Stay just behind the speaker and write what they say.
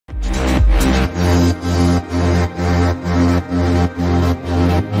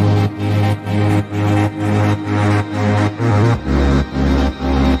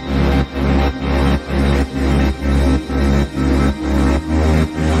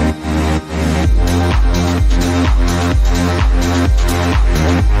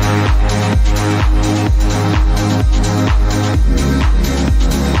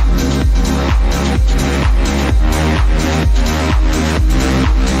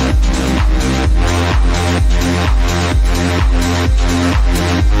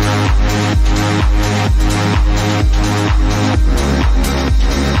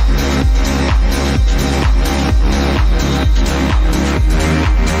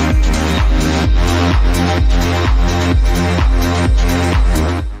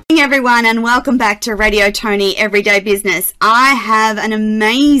everyone, and welcome back to Radio Tony Everyday Business. I have an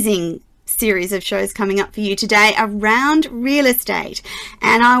amazing series of shows coming up for you today around real estate,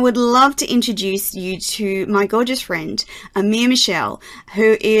 and I would love to introduce you to my gorgeous friend Amir Michel,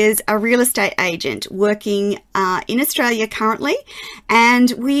 who is a real estate agent working in Australia currently,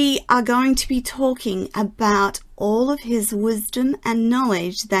 and we are going to be talking about all of his wisdom and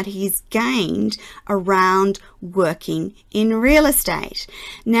knowledge that he's gained around working in real estate.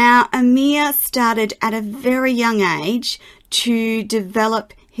 Now, Amir started at a very young age to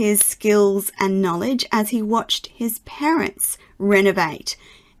develop his skills and knowledge as he watched his parents renovate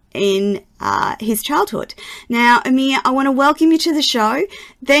in his childhood. Now, Amir, I want to welcome you to the show.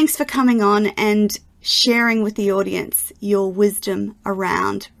 Thanks for coming on and sharing with the audience your wisdom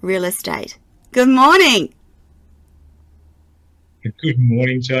around real estate. Good morning. Good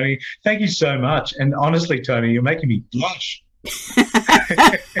morning, Tony. Thank you so much. And honestly, Tony, you're making me blush.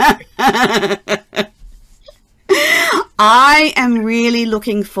 I am really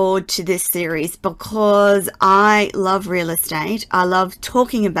looking forward to this series because I love real estate. I love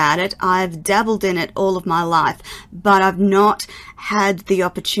talking about it. I've dabbled in it all of my life, but I've not had the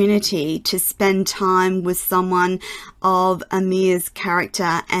opportunity to spend time with someone of Amir's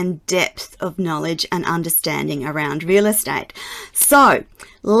character and depth of knowledge and understanding around real estate. So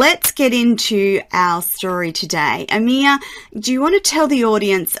let's get into our story today. Amir, do you want to tell the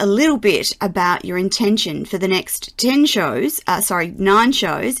audience a little bit about your intention for the next 9 shows,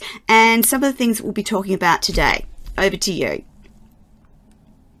 and some of the things we'll be talking about today? Over to you.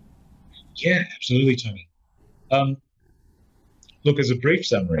 Yeah, absolutely, Tony. Look, as a brief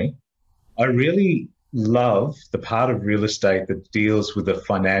summary, I really love the part of real estate that deals with the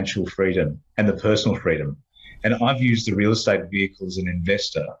financial freedom and the personal freedom. And I've used the real estate vehicle as an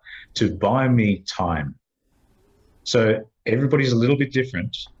investor to buy me time. So everybody's a little bit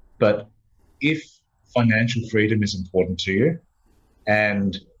different, but if financial freedom is important to you,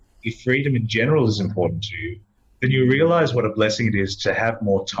 and if freedom in general is important to you, then you realize what a blessing it is to have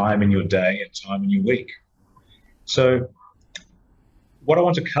more time in your day and time in your week. So what I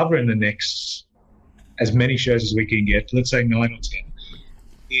want to cover in the next as many shows as we can get, let's say 9 or 10,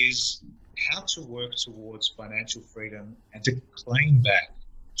 is how to work towards financial freedom and to claim back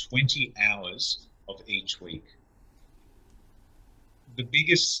 20 hours of each week. The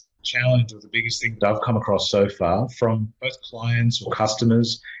biggest challenge, or the biggest thing that I've come across so far from both clients or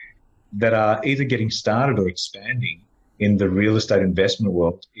customers that are either getting started or expanding in the real estate investment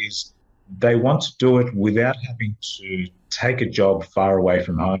world, is they want to do it without having to take a job far away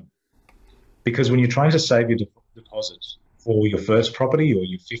from home. Because when you're trying to save your deposit for your first property or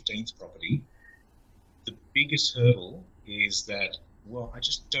your 15th property, the biggest hurdle is that, well, I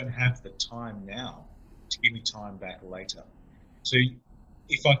just don't have the time now to give me time back later. So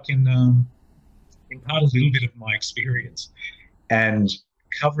if I can impart a little bit of my experience and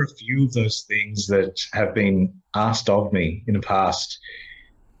cover a few of those things that have been asked of me in the past.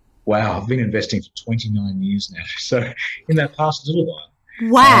 Wow, I've been investing for 29 years now. So in that past little while.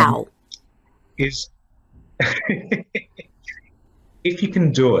 Wow. Is if you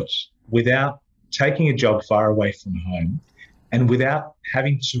can do it without taking a job far away from home and without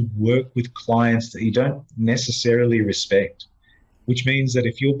having to work with clients that you don't necessarily respect, which means that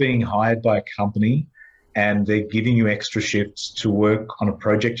if you're being hired by a company and they're giving you extra shifts to work on a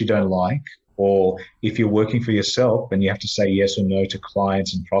project you don't like, or if you're working for yourself and you have to say yes or no to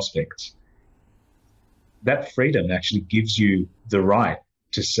clients and prospects, that freedom actually gives you the right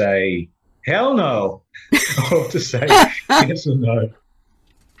to say, hell no, or to say yes or no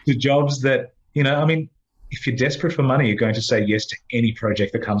to jobs that, if you're desperate for money, you're going to say yes to any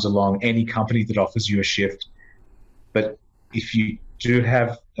project that comes along, any company that offers you a shift. But if you do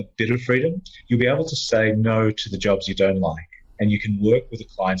have a bit of freedom, you'll be able to say no to the jobs you don't like, and you can work with the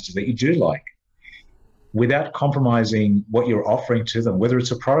clients that you do like without compromising what you're offering to them, whether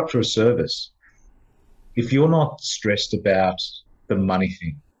it's a product or a service. If you're not stressed about the money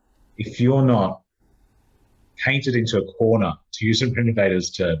thing, if you're not painted into a corner, to use a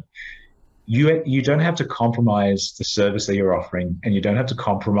renovator's term, you don't have to compromise the service that you're offering, and you don't have to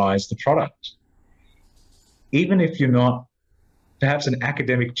compromise the product. Even if you're not perhaps an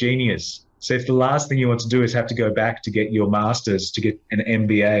academic genius. So if the last thing you want to do is have to go back to get your master's, to get an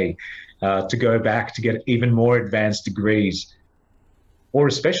MBA, to go back to get even more advanced degrees, or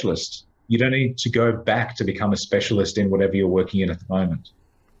a specialist, you don't need to go back to become a specialist in whatever you're working in at the moment.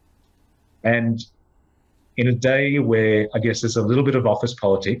 And in a day where I guess there's a little bit of office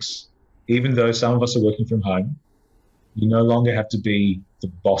politics, even though some of us are working from home, you no longer have to be the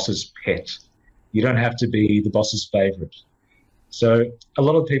boss's pet. You don't have to be the boss's favorite. So a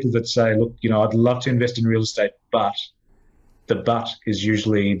lot of people that say, look, I'd love to invest in real estate, but the but is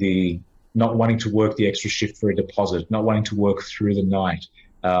usually the not wanting to work the extra shift for a deposit, not wanting to work through the night,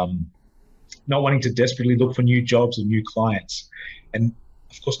 not wanting to desperately look for new jobs and new clients. And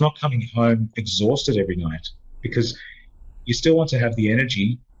of course, not coming home exhausted every night, because you still want to have the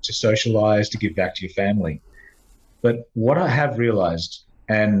energy to socialize, to give back to your family. But what I have realized,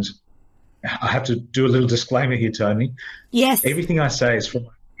 and I have to do a little disclaimer here, Tony. Yes. Everything I say is from my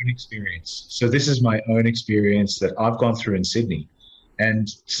own experience. So this is my own experience that I've gone through in Sydney. And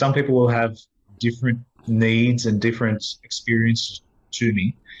some people will have different needs and different experiences to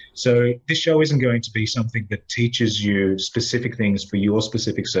me. So this show isn't going to be something that teaches you specific things for your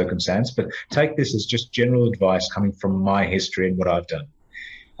specific circumstance, but take this as just general advice coming from my history and what I've done.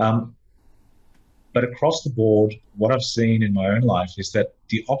 But across the board, what I've seen in my own life is that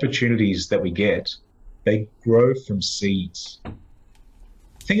the opportunities that we get, they grow from seeds.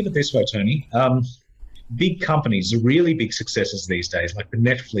 Think of it this way, Tony. Big companies, the really big successes these days, like the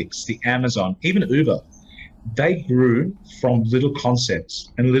Netflix, the Amazon, even Uber, they grew from little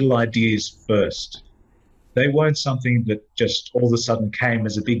concepts and little ideas first. They weren't something that just all of a sudden came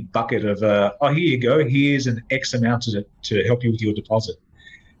as a big bucket of, here you go, here's an X amount to help you with your deposit.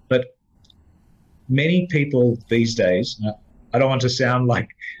 But many people these days, I don't want to sound like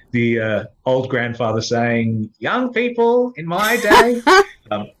the old grandfather saying, young people in my day,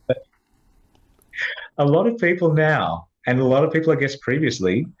 but a lot of people now, and a lot of people, I guess,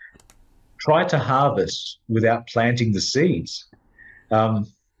 previously, try to harvest without planting the seeds. I'm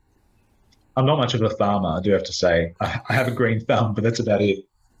not much of a farmer, I do have to say. I have a green thumb, but that's about it.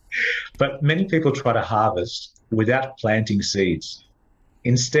 But many people try to harvest without planting seeds.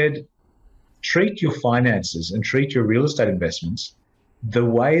 Instead, treat your finances and treat your real estate investments the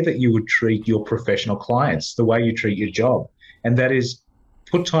way that you would treat your professional clients, the way you treat your job. And that is,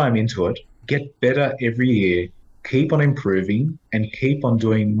 put time into it, get better every year, keep on improving, and keep on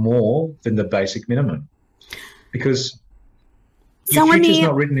doing more than the basic minimum. Because your future's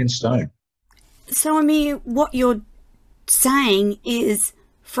not written in stone. So, Amir, what you're saying is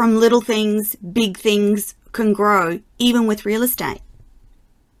from little things, big things can grow, even with real estate.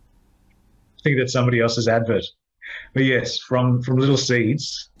 I think that's somebody else's advert. But yes, from little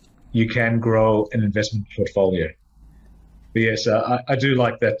seeds, you can grow an investment portfolio. But yes, I do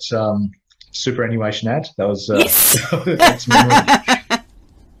like that superannuation ad. That was yes. That's memorable.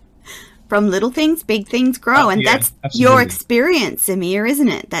 From little things, big things grow. And that's absolutely your experience, Amir, isn't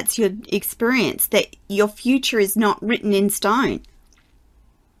it? That's your experience, that your future is not written in stone.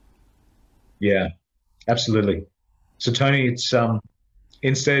 Yeah, absolutely. So, Tony, it's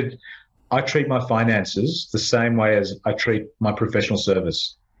instead, I treat my finances the same way as I treat my professional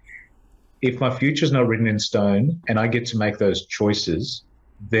service. If my future is not written in stone and I get to make those choices,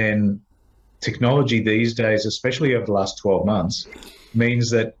 then technology these days, especially over the last 12 months, means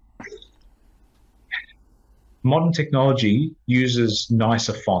that modern technology uses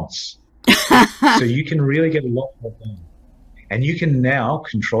nicer fonts. So you can really get a lot more done. And you can now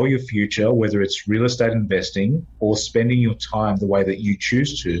control your future, whether it's real estate investing or spending your time the way that you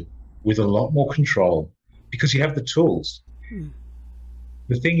choose to, with a lot more control, because you have the tools.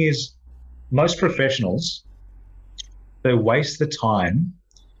 The thing is, most professionals, they waste the time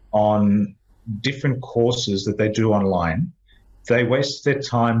on different courses that they do online. They waste their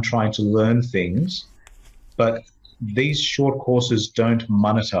time trying to learn things, but these short courses don't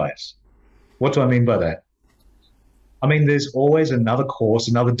monetize. What do I mean by that? I mean, there's always another course,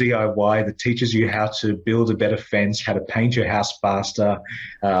 another DIY that teaches you how to build a better fence, how to paint your house faster,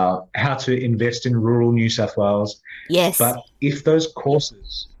 how to invest in rural New South Wales. Yes. But if those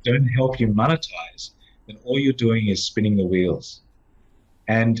courses don't help you monetize, then all you're doing is spinning the wheels.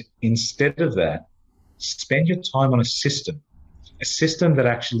 And instead of that, spend your time on a system that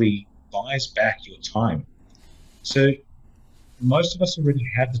actually buys back your time. So most of us already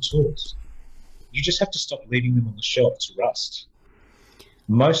have the tools. You just have to stop leaving them on the shelf to rust.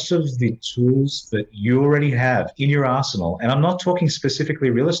 Most of the tools that you already have in your arsenal, and I'm not talking specifically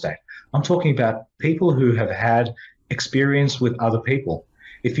real estate, I'm talking about people who have had experience with other people.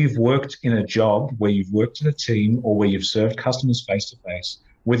 If you've worked in a job where you've worked in a team or where you've served customers face-to-face,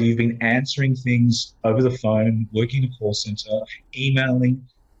 whether you've been answering things over the phone, working in a call center, emailing,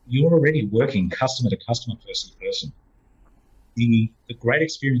 you're already working customer to customer, person to person. The great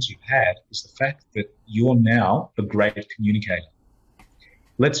experience you've had is the fact that you're now a great communicator.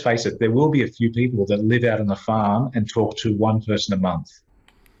 Let's face it, there will be a few people that live out on the farm and talk to one person a month.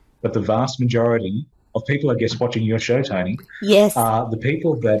 But the vast majority of people, I guess, watching your show, Tony, yes, are the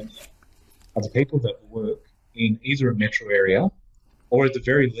people that work in either a metro area or at the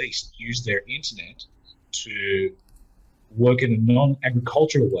very least use their internet to work in a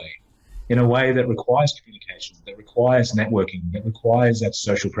non-agricultural way, in a way that requires communication, that requires networking, that requires that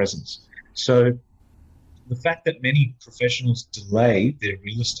social presence. So the fact that many professionals delay their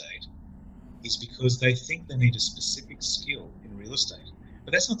real estate is because they think they need a specific skill in real estate.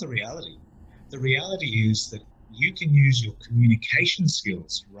 But that's not the reality. The reality is that you can use your communication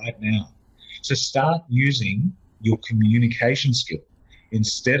skills right now. So start using your communication skill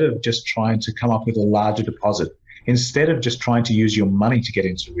instead of just trying to come up with a larger deposit, instead of just trying to use your money to get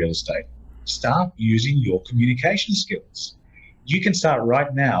into real estate. Start using your communication skills. You can start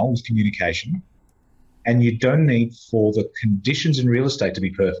right now with communication, and you don't need for the conditions in real estate to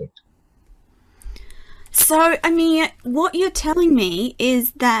be perfect. So, I mean, what you're telling me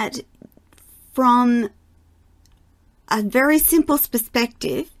is that from a very simple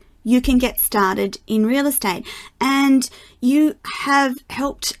perspective, you can get started in real estate. And you have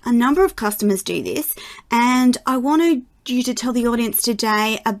helped a number of customers do this. And I wanted you to tell the audience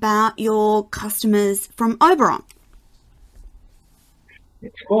today about your customers from Oberon.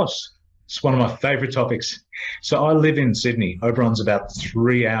 Of course. It's one of my favourite topics. So I live in Sydney. Oberon's about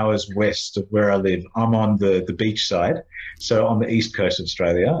 3 hours west of where I live. I'm on the beach side, so on the east coast of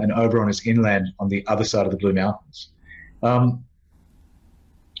Australia, and Oberon is inland on the other side of the Blue Mountains. I'm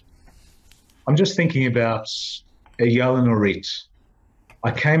just thinking about Eyal and Orit.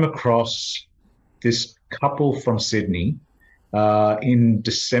 I came across this couple from Sydney in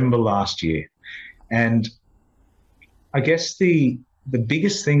December last year, and I guess the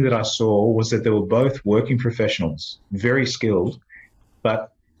biggest thing that I saw was that they were both working professionals, very skilled,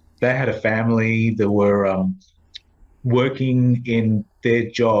 but they had a family. They were working in their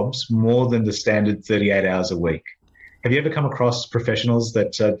jobs more than the standard 38 hours a week. Have you ever come across professionals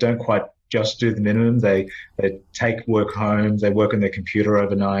that don't quite just do the minimum? They take work home, they work on their computer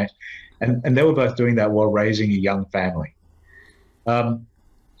overnight, and they were both doing that while raising a young family.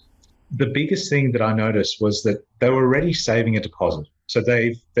 The biggest thing that I noticed was that they were already saving a deposit. So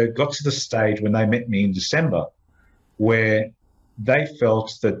they got to the stage when they met me in December where they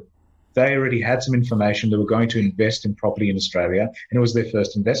felt that they already had some information. They were going to invest in property in Australia, and it was their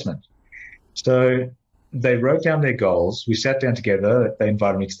first investment. So they wrote down their goals. We sat down together. They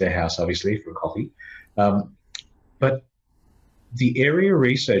invited me to their house, obviously, for a coffee. But the area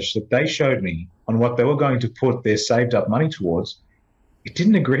research that they showed me on what they were going to put their saved up money towards, it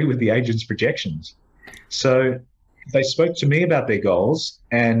didn't agree with the agent's projections. So they spoke to me about their goals,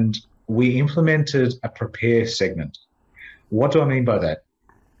 and we implemented a prepare segment. What do I mean by that?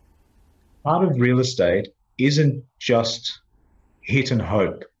 Part of real estate isn't just hit and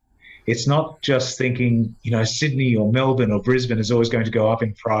hope. It's not just thinking, Sydney or Melbourne or Brisbane is always going to go up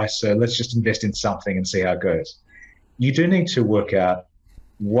in price, so let's just invest in something and see how it goes. You do need to work out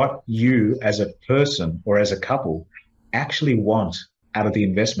what you as a person or as a couple actually want out of the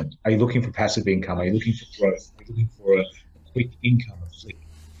investment. Are you looking for passive income? Are you looking for growth? Are you looking for a quick income, a flick?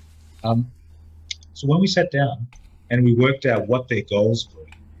 So when we sat down and we worked out what their goals were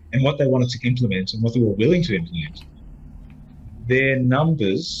and what they wanted to implement and what they were willing to implement, their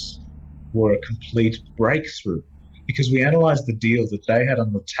numbers were a complete breakthrough, because we analysed the deal that they had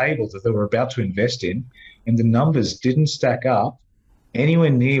on the table that they were about to invest in, and the numbers didn't stack up anywhere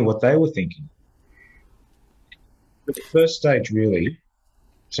near what they were thinking. The first stage really...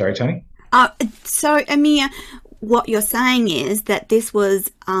 Sorry, Tony? So, Amir, what you're saying is that this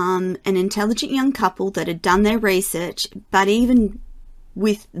was an intelligent young couple that had done their research, but even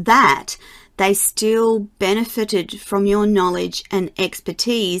with that, they still benefited from your knowledge and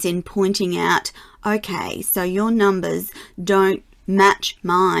expertise in pointing out, okay, so your numbers don't match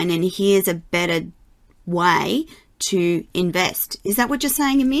mine, and here's a better way to invest. Is that what you're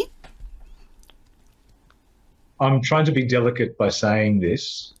saying, Amir? I'm trying to be delicate by saying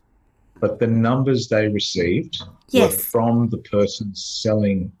this, but the numbers they received were from the person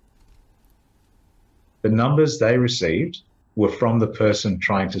selling. The numbers they received were from the person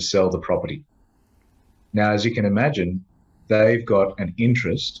trying to sell the property. Now, as you can imagine, they've got an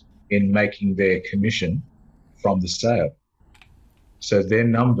interest in making their commission from the sale. So their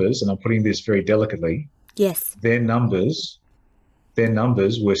numbers, and I'm putting this very delicately, their numbers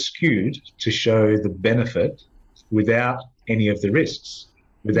were skewed to show the benefit without any of the risks,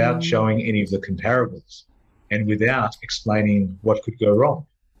 without showing any of the comparables, and without explaining what could go wrong.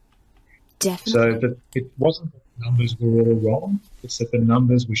 Definitely. So that it wasn't that the numbers were all wrong, it's that the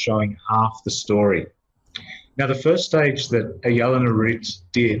numbers were showing half the story. Now, the first stage that Eyal and Orit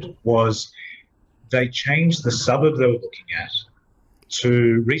did was they changed the suburb they were looking at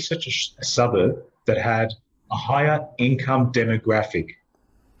to research a suburb that had a higher income demographic.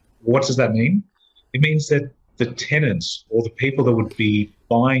 What does that mean? It means that the tenants or the people that would be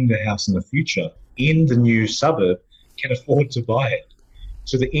buying the house in the future in the new suburb can afford to buy it.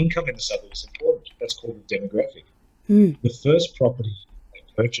 So the income in the suburb is important. That's called the demographic. The first property they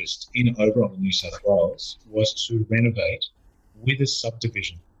purchased in Oberon in New South Wales was to renovate with a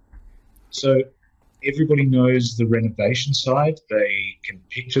subdivision. So everybody knows the renovation side. They can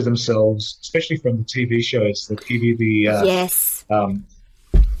picture themselves, especially from the TV shows that give you the yes.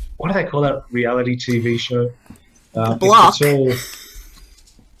 What do they call that reality TV show? The Block.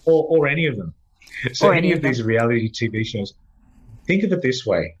 Or any of them. So or any of these reality TV shows, think of it this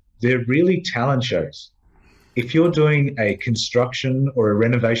way. They're really talent shows. If you're doing a construction or a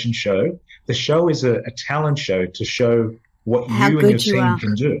renovation show, the show is a talent show to show what How you and good your you team are.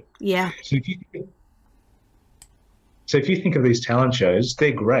 can do. Yeah. So if you think of these talent shows,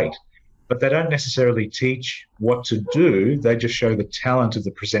 they're great, but they don't necessarily teach what to do. They just show the talent of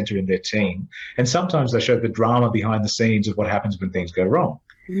the presenter in their team. And sometimes they show the drama behind the scenes of what happens when things go wrong.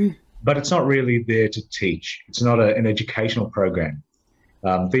 But it's not really there to teach. It's not an educational program.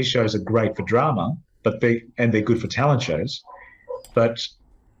 These shows are great for drama, they're good for talent shows. But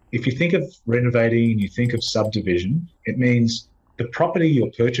if you think of renovating and you think of subdivision, it means the property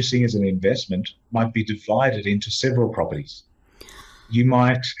you're purchasing as an investment might be divided into several properties. You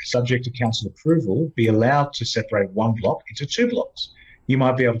might, subject to council approval, be allowed to separate one block into 2 blocks. You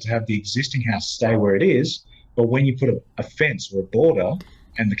might be able to have the existing house stay where it is, but when you put a fence or a border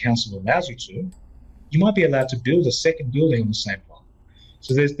and the council allows you to, you might be allowed to build a second building on the same plot.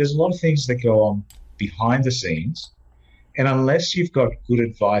 So there's a lot of things that go on behind the scenes. And unless you've got good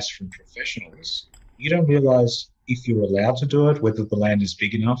advice from professionals, you don't realise if you're allowed to do it, whether the land is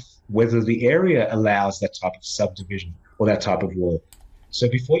big enough, whether the area allows that type of subdivision or that type of work. So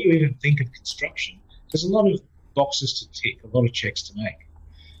before you even think of construction, there's a lot of boxes to tick, a lot of checks to make.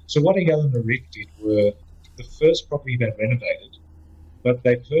 So what Eyal and Rick did were the first property they renovated, but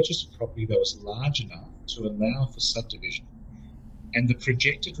they purchased a property that was large enough to allow for subdivision. And the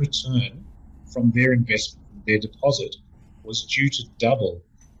projected return from their investment, their deposit, was due to double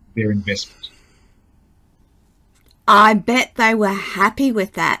their investment. I bet they were happy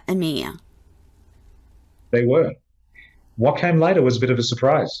with that, Amir. They were. What came later was a bit of a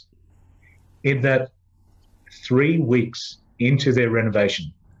surprise, in that 3 weeks into their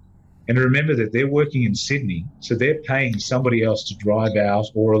renovation, and remember that they're working in Sydney, so they're paying somebody else to drive out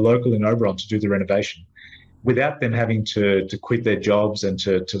or a local in Oberon to do the renovation without them having to quit their jobs and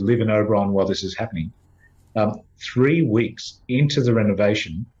to live in Oberon while this is happening. 3 weeks into the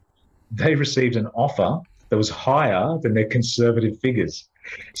renovation, they received an offer that was higher than their conservative figures.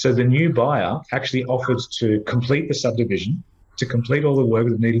 So the new buyer actually offered to complete the subdivision, to complete all the work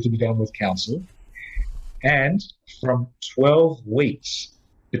that needed to be done with council. And from 12 weeks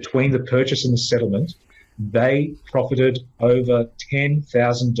between the purchase and the settlement, they profited over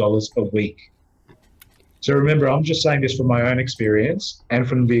 $10,000 a week. So remember, I'm just saying this from my own experience and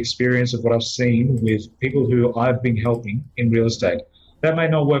from the experience of what I've seen with people who I've been helping in real estate. That may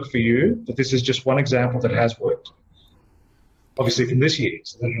not work for you, but this is just one example that has worked. Obviously from this year,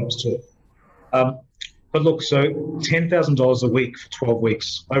 so that helps too. But look, so $10,000 a week for 12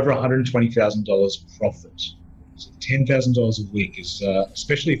 weeks, over $120,000 profit. So $10,000 a week is,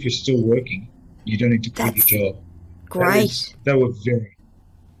 especially if you're still working, you don't need to quit your job. Great. They were very...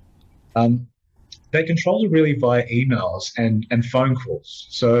 They controlled it really via emails and phone calls.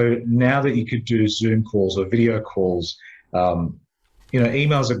 So now that you could do Zoom calls or video calls,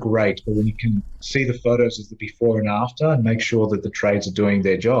 emails are great, but when you can see the photos of the before and after and make sure that the trades are doing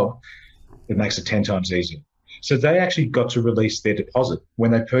their job, it makes it 10 times easier. So they actually got to release their deposit.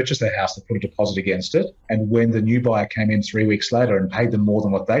 When they purchased their house, they put a deposit against it. And when the new buyer came in 3 weeks later and paid them more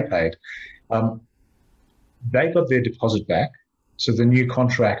than what they paid, they got their deposit back. So the new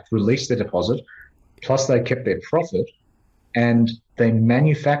contract released their deposit, plus they kept their profit, and they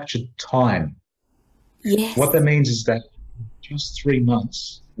manufactured time. Yes. What that means is that just 3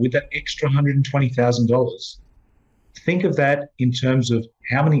 months, with that extra $120,000, think of that in terms of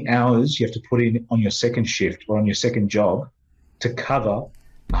how many hours you have to put in on your second shift or on your second job to cover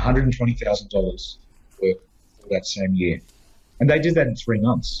 $120,000 work for that same year. And they did that in 3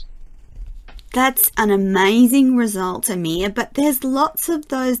 months. That's an amazing result, Amir, but there's lots of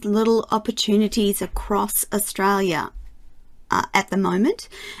those little opportunities across Australia at the moment,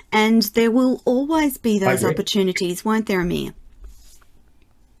 and there will always be those opportunities, won't there, Amir?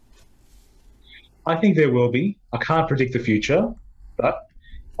 I think there will be. I can't predict the future, but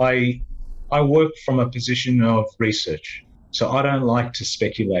I work from a position of research. So I don't like to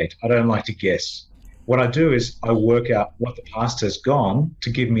speculate. I don't like to guess. what I do is I work out what the past has gone to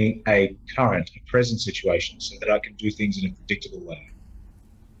give me a present situation so that I can do things in a predictable way.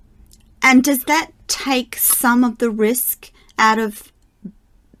 And does that take some of the risk out of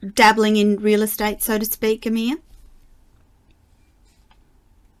dabbling in real estate, so to speak, Amir?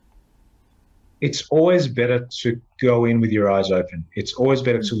 It's always better to go in with your eyes open. It's always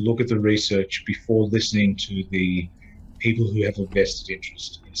better to look at the research before listening to the people who have a vested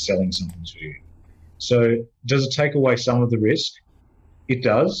interest in selling something to you. So does it take away some of the risk? It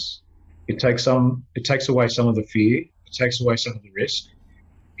does. It takes away some of the fear. It takes away some of the risk.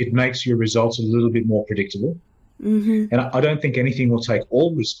 It makes your results a little bit more predictable. Mm-hmm. And I don't think anything will take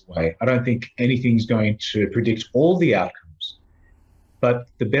all risk away. I don't think anything's going to predict all the outcomes. But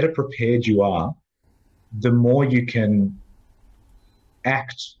the better prepared you are, the more you can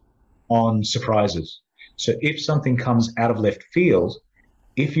act on surprises. So if something comes out of left field,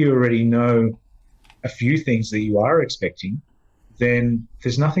 if you already know a few things that you are expecting, then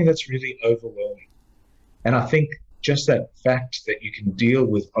there's nothing that's really overwhelming. And I think just that fact that you can deal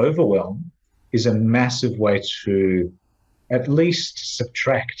with overwhelm is a massive way to at least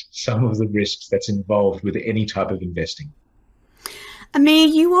subtract some of the risks that's involved with any type of investing. Amir,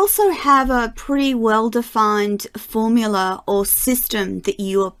 you also have a pretty well-defined formula or system that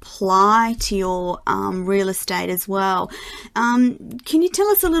you apply to your real estate as well. Can you tell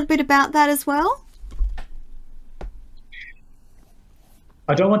us a little bit about that as well?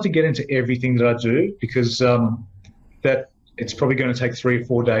 I don't want to get into everything that I do because that it's probably going to take 3 or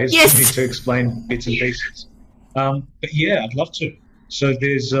 4 days for me to explain bits and pieces. But yeah, I'd love to. So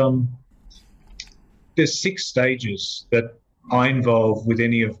there's 6 stages that I involve with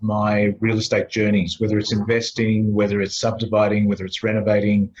any of my real estate journeys, whether it's investing, whether it's subdividing, whether it's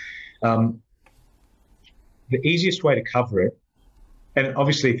renovating. The easiest way to cover it, and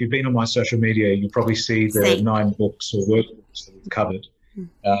obviously if you've been on my social media, you'll probably see the 9 books or workbooks that we've covered.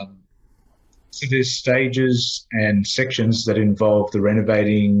 So there's stages and sections that involve the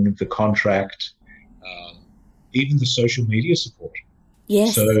renovating, the contract, even the social media support.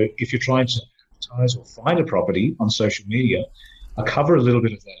 Yes. So if you're trying to advertise or find a property on social media, I cover a little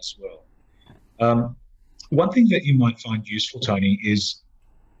bit of that as well. One thing that you might find useful, Tony, is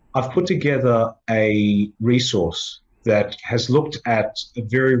I've put together a resource that has looked at a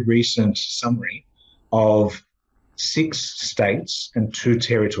very recent summary of 6 states and 2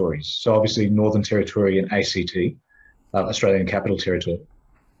 territories. So obviously Northern Territory and ACT, Australian Capital Territory.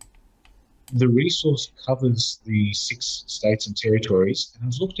 The resource covers the 6 states and territories, and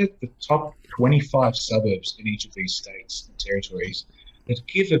I've looked at the top 25 suburbs in each of these states and territories that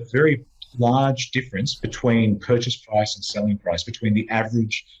give a very large difference between purchase price and selling price, between the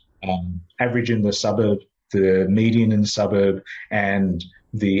average in the suburb, the median in the suburb, and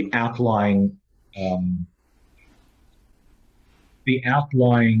the outlying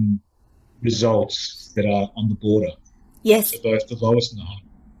results that are on the border. Yes. So both the lowest and the high.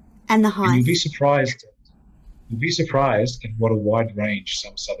 And the high. And you'll be surprised at what a wide range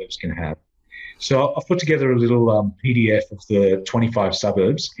some suburbs can have. So I've put together a little PDF of the 25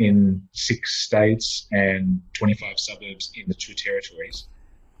 suburbs in 6 states and 25 suburbs in the 2 territories.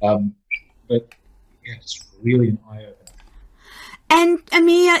 But yeah, it's really an eye-opener. And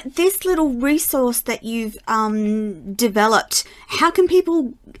Amir, this little resource that you've developed, how can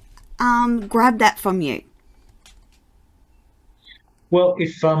people grab that from you? Well,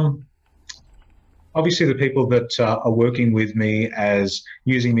 if obviously the people that are working with me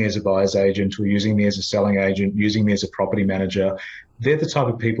using me as a buyer's agent or using me as a selling agent, using me as a property manager, they're the type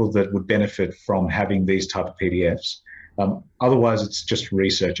of people that would benefit from having these type of PDFs. Otherwise, it's just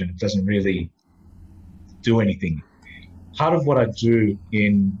research and it doesn't really do anything. Part of what I do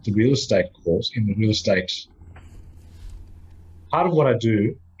in the real estate course, part of what I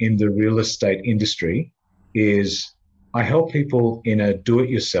do in the real estate industry is I help people in a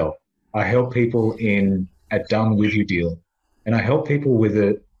do-it-yourself. I help people in a done-with-you deal, and I help people with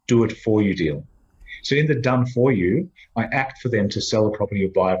a do-it-for-you deal. So in the done-for-you, I act for them to sell a property or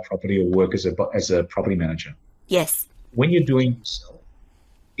buy a property or work as a property manager. Yes. When you're doing it yourself,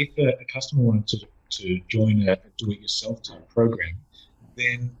 if a customer wanted to join a do-it-yourself type program,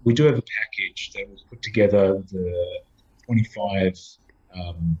 then we do have a package that will put together the 25,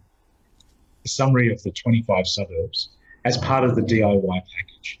 the summary of the 25 suburbs as part of the DIY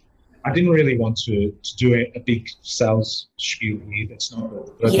package. I didn't really want to do a big sales spiel here. That's not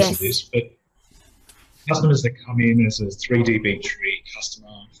the purpose of this. But customers that come in as a 3D Big Tree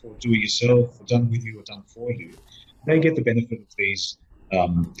customer for do-it-yourself, or done with you or done for you, they get the benefit of these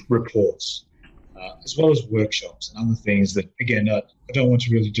reports. as well as workshops and other things that, again, I don't want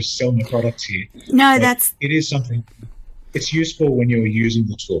to really just sell my products here. No, it is something, it's useful when you're using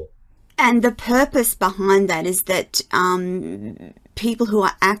the tool. And the purpose behind that is that people who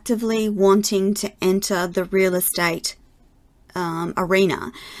are actively wanting to enter the real estate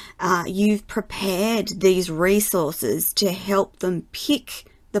arena, you've prepared these resources to help them pick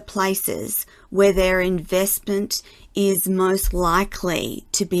the places where their investment is most likely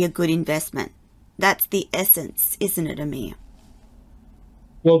to be a good investment. That's the essence, isn't it, Amir?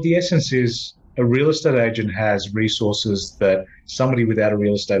 Well, the essence is a real estate agent has resources that somebody without a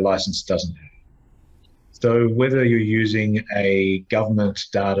real estate license doesn't have. So whether you're using a government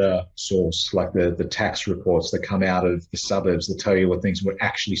data source like the tax reports that come out of the suburbs that tell you what things were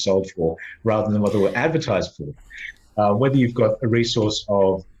actually sold for rather than what they were advertised for, whether you've got a resource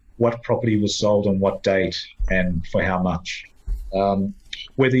of what property was sold on what date and for how much,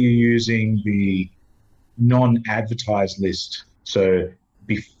 whether you're using the non-advertised list. So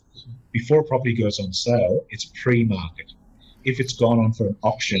before a property goes on sale, it's pre-market. If it's gone on for an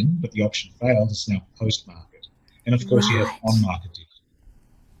auction, but the auction failed, it's now post-market. And of course, you have on-market deals.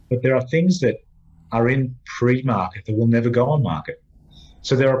 But there are things that are in pre-market that will never go on market.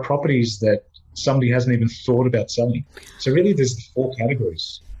 So there are properties that somebody hasn't even thought about selling. So really, there's the four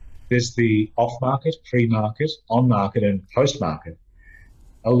categories. There's the off-market, pre-market, on-market, and post-market.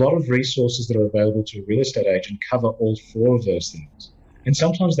 A lot of resources that are available to a real estate agent cover all four of those things. And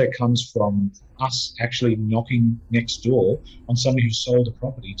sometimes that comes from us actually knocking next door on somebody who sold a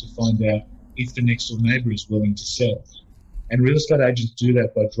property to find out if the next door neighbour is willing to sell. And real estate agents do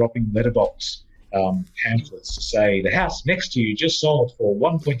that by dropping letterbox pamphlets to say, the house next to you just sold for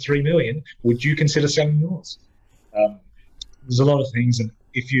 1.3 million. Would you consider selling yours? There's a lot of things, and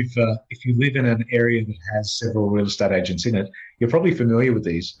if you live in an area that has several real estate agents in it, you're probably familiar with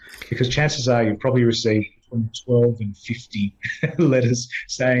these, because chances are you've probably received between 12 and 50 letters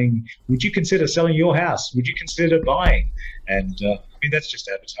saying, would you consider selling your house? Would you consider buying? And I mean, that's just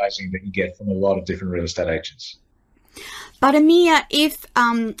advertising that you get from a lot of different real estate agents. But Amir, if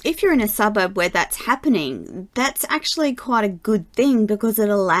you're in a suburb where that's happening, that's actually quite a good thing, because it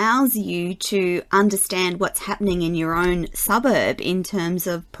allows you to understand what's happening in your own suburb in terms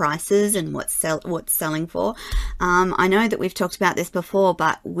of prices and what's selling for. I know that we've talked about this before,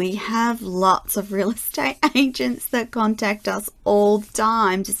 but we have lots of real estate agents that contact us all the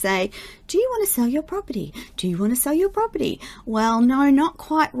time to say, do you want to sell your property? Do you want to sell your property? Well, no, not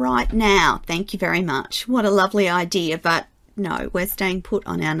quite right now. Thank you very much. What a lovely idea, but no, we're staying put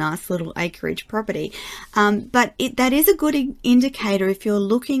on our nice little acreage property. But that is a good indicator if you're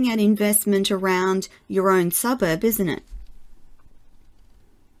looking at investment around your own suburb, isn't it?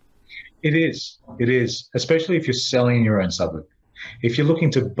 It is. It is, especially if you're selling in your own suburb. If you're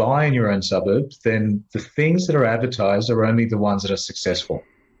looking to buy in your own suburb, then the things that are advertised are only the ones that are successful.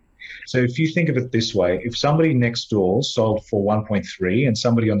 So if you think of it this way, if somebody next door sold for 1.3 and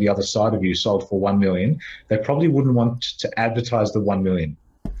somebody on the other side of you sold for 1 million, they probably wouldn't want to advertise the 1 million,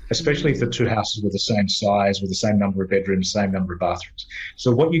 especially if the two houses were the same size, with the same number of bedrooms, same number of bathrooms.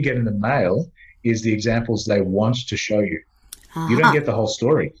 So what you get in the mail is the examples they want to show you. You don't get the whole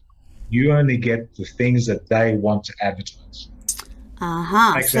story. You only get the things that they want to advertise.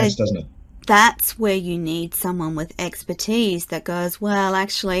 Makes sense, doesn't it? That's where you need someone with expertise that goes, well,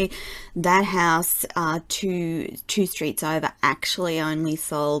 actually, that house two streets over actually only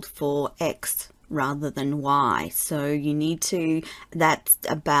sold for X rather than Y. So you need to, that's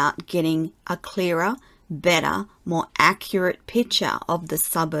about getting a clearer, better, more accurate picture of the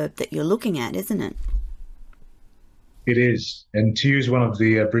suburb that you're looking at, isn't it? It is. And to use one of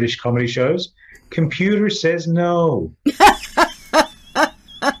the British comedy shows, computer says no.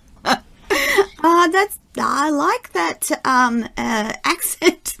 I like that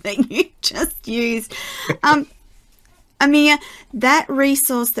accent that you just used. Amir, that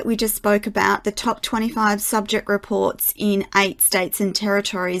resource that we just spoke about, the top 25 subject reports in 8 states and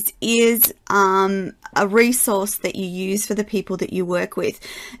territories, is a resource that you use for the people that you work with.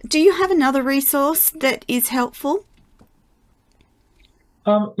 Do you have another resource that is helpful?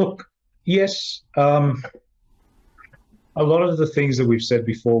 Look, yes. A lot of the things that we've said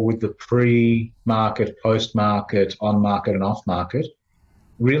before with the pre-market, post-market, on-market and off-market,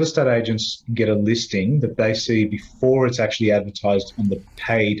 real estate agents get a listing that they see before it's actually advertised on the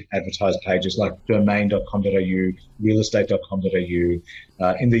paid advertised pages like domain.com.au,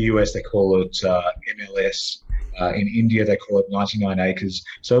 realestate.com.au. In the US, they call it MLS. In India, they call it 99 acres.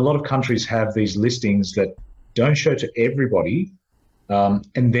 So a lot of countries have these listings that don't show to everybody, and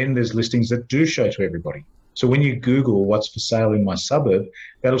then there's listings that do show to everybody. So when you Google what's for sale in my suburb,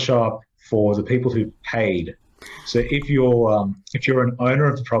 that'll show up for the people who paid. So if you're an owner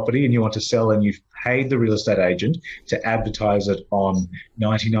of the property and you want to sell and you've paid the real estate agent to advertise it on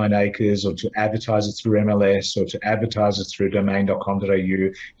 99 Acres or to advertise it through MLS or to advertise it through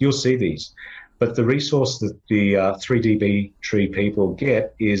domain.com.au, you'll see these. But the resource that the 3DB Tree people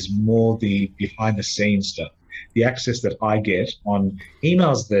get is more the behind the scenes stuff, the access that I get on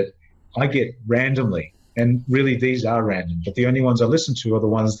emails that I get randomly. And really, these are random, but the only ones I listen to are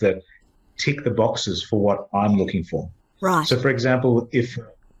the ones that tick the boxes for what I'm looking for. Right. So, for example, if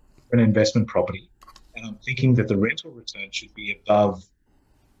an investment property and I'm thinking that the rental return should be above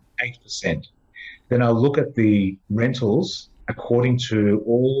 8%, then I'll look at the rentals according to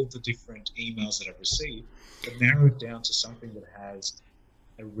all the different emails that I've received to narrow it down to something that has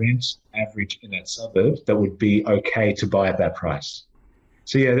a rent average in that suburb that would be okay to buy at that price.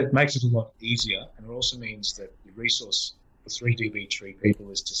 So, yeah, that makes it a lot easier, and it also means that the resource for 3DB Tree people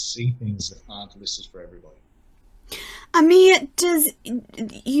is to see things that aren't listed for everybody. Amir,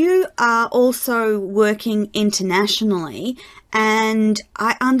 you are also working internationally, and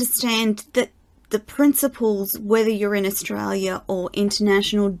I understand that the principles, whether you're in Australia or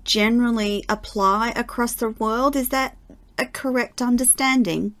international, generally apply across the world. Is that a correct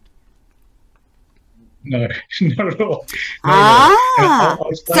understanding? No, not at all.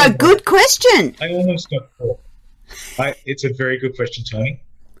 No. So good question. I almost got caught. It's a very good question, Tony.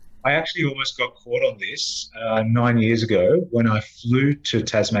 I actually almost got caught on this 9 years ago when I flew to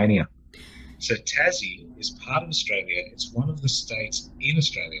Tasmania. So Tassie is part of Australia. It's one of the states in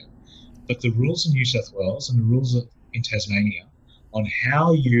Australia. But the rules in New South Wales and the rules in Tasmania on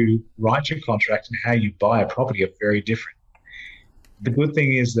how you write your contract and how you buy a property are very different. The good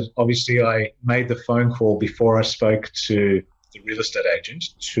thing is that obviously I made the phone call before I spoke to the real estate agent,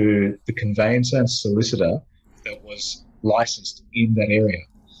 to the conveyancer and solicitor that was licensed in that area.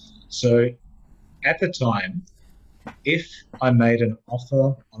 So at the time, if I made an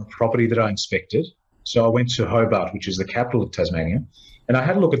offer on a property that I inspected, so I went to Hobart, which is the capital of Tasmania, and I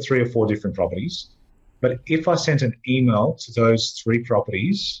had a look at 3 or 4 different properties. But if I sent an email to those 3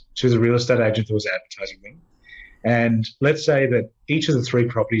 properties to the real estate agent that was advertising them, and let's say that each of the 3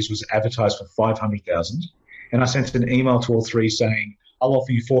 properties was advertised for $500,000, and I sent an email to all 3 saying, I'll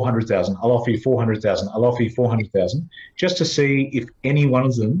offer you $400,000, I'll offer you $400,000, I'll offer you $400,000, just to see if any one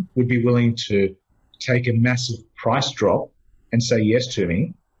of them would be willing to take a massive price drop and say yes to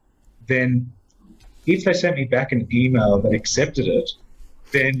me. Then if they sent me back an email that accepted it,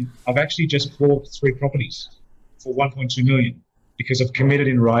 then I've actually just bought 3 properties for $1.2 million because I've committed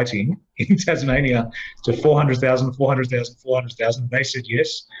in writing in Tasmania to $400,000, $400,000, $400,000. They said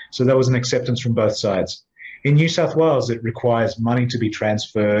yes. So there was an acceptance from both sides. In New South Wales, it requires money to be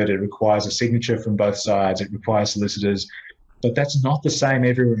transferred. It requires a signature from both sides. It requires solicitors. But that's not the same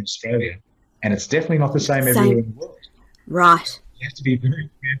everywhere in Australia. And it's definitely not the same everywhere in the world. Right. You have to be very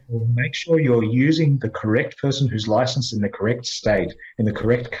careful. Make sure you're using the correct person who's licensed in the correct state, in the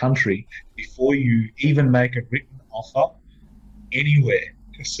correct country, before you even make a written offer anywhere.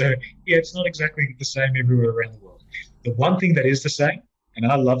 So, yeah, it's not exactly the same everywhere around the world. The one thing that is the same,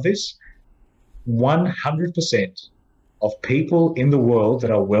 and I love this, 100% of people in the world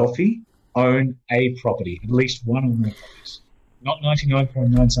that are wealthy own a property, at least one or more properties. Not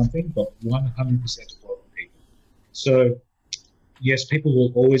 99.9 something, but 100% of wealthy people. So, yes, people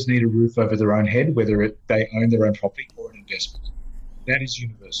will always need a roof over their own head, whether they own their own property or an investment. That is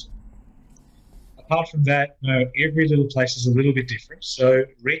universal. Apart from that, no, every little place is a little bit different. So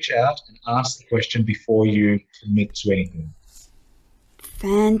reach out and ask the question before you commit to anything.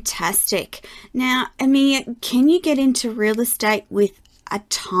 Fantastic. Now, Amir, can you get into real estate with a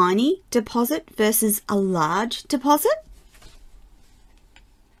tiny deposit versus a large deposit?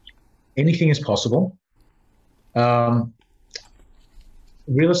 Anything is possible. Real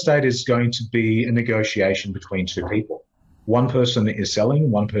estate is going to be a negotiation between 2 people. One person is selling,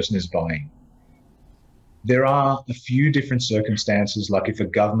 one person is buying. There are a few different circumstances, like if a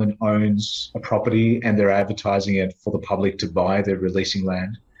government owns a property and they're advertising it for the public to buy, they're releasing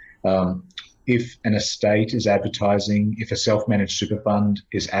land. If an estate is advertising, if a self-managed super fund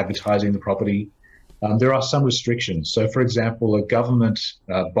is advertising the property, there are some restrictions. So, for example, a government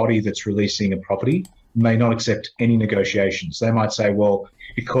body that's releasing a property may not accept any negotiations. They might say, well,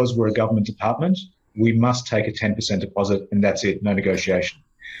 because we're a government department, we must take a 10% deposit and that's it, no negotiation.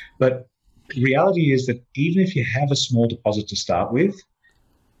 But the reality is that even if you have a small deposit to start with,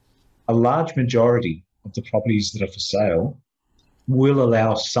 a large majority of the properties that are for sale will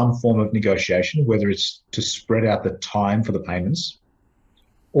allow some form of negotiation, whether it's to spread out the time for the payments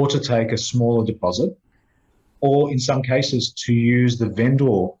or to take a smaller deposit. or in some cases to use the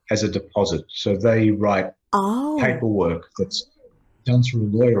vendor as a deposit. So they write paperwork that's done through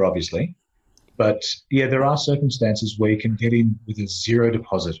a lawyer, obviously. But yeah, there are circumstances where you can get in with a zero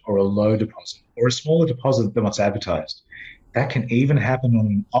deposit or a low deposit or a smaller deposit than what's advertised. That can even happen on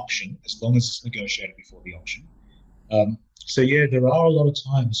an auction as long as it's negotiated before the auction. So yeah, there are a lot of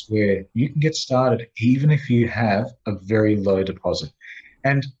times where you can get started even if you have a very low deposit.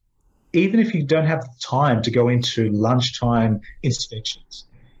 And even if you don't have the time to go into lunchtime inspections,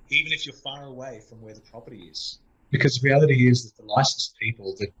 even if you're far away from where the property is. Because the reality is that the licensed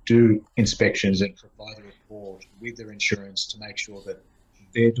people that do inspections and provide a report with their insurance to make sure that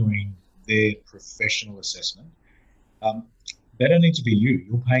they're doing their professional assessment, they don't need to be you.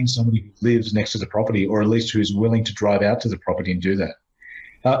 You're paying somebody who lives next to the property, or at least who is willing to drive out to the property and do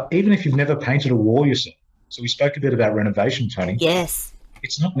that. Even if you've never painted a wall yourself. So we spoke a bit about renovation, Tony. Yes.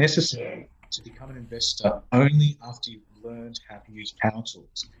 It's not necessary to become an investor only after you've learned how to use power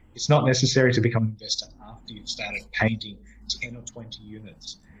tools. It's not necessary to become an investor after you've started painting 10 or 20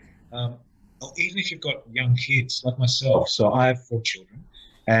 units. Or even if you've got young kids like myself. So I have 4 children,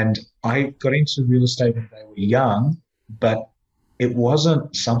 and I got into real estate when they were young, but it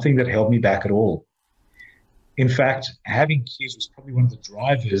wasn't something that held me back at all. In fact, having kids was probably one of the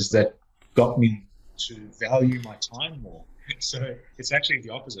drivers that got me to value my time more. So it's actually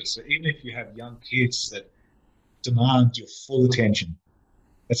the opposite. So even if you have young kids that demand your full attention,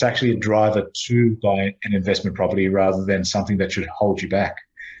 that's actually a driver to buy an investment property rather than something that should hold you back.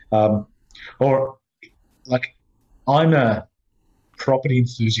 Or like, I'm a property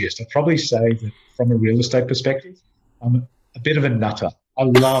enthusiast. I'd probably say that from a real estate perspective, I'm a bit of a nutter. I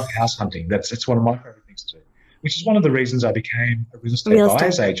love house hunting. It's one of my favorite things to do, which is one of the reasons I became a real estate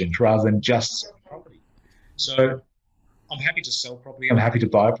buyer's agent rather than just selling property. So I'm happy to sell property. I'm happy to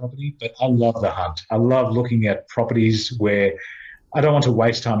buy property, but I love the hunt. I love looking at properties where I don't want to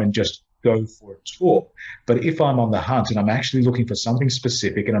waste time and just go for a tour. But if I'm on the hunt and I'm actually looking for something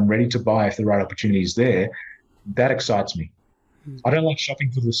specific and I'm ready to buy if the right opportunity is there, that excites me. I don't like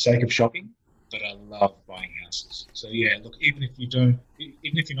shopping for the sake of shopping, but I love buying houses. So yeah, look, even if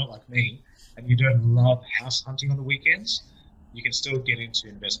you're not like me and you don't love house hunting on the weekends, you can still get into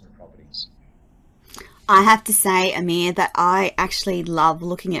investment properties. I have to say, Amir, that I actually love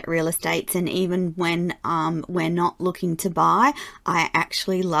looking at real estates, and even when we're not looking to buy, I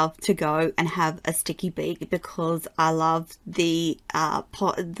actually love to go and have a sticky beak, because I love the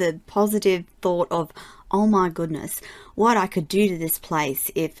positive thought of, oh my goodness, what I could do to this place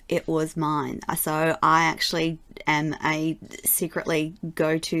if it was mine. So I actually am secretly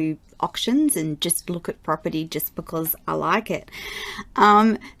go to auctions and just look at property just because I like it.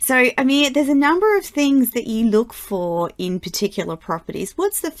 So, Amir, there's a number of things that you look for in particular properties.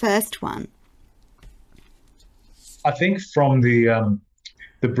 What's the first one? I think from the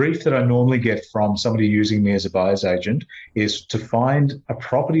brief that I normally get from somebody using me as a buyer's agent is to find a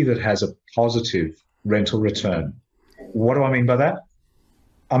property that has a positive rental return. What do I mean by that?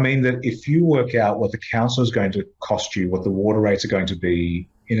 I mean that if you work out what the council is going to cost you, what the water rates are going to be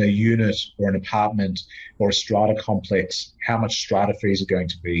in a unit or an apartment or a strata complex, how much strata fees are going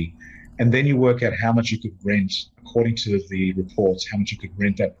to be, and then you work out how much you could rent, according to the reports, how much you could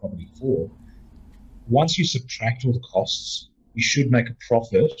rent that property for, once you subtract all the costs, you should make a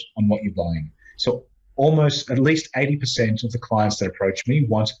profit on what you're buying. So almost at least 80% of the clients that approach me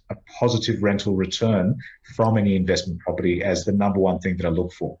want a positive rental return from any investment property as the number one thing that I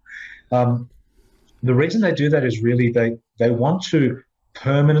look for. The reason they do that is really they want to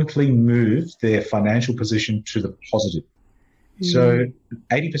permanently move their financial position to the positive. So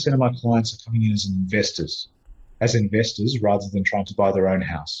 80% of my clients are coming in as investors rather than trying to buy their own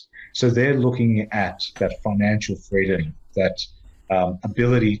house. So they're looking at that financial freedom, that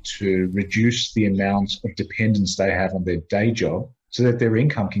ability to reduce the amount of dependence they have on their day job so that their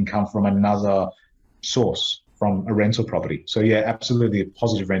income can come from another source, from a rental property. So yeah, absolutely, a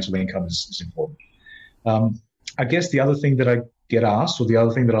positive rental income is important. I guess the other thing that I get asked, or the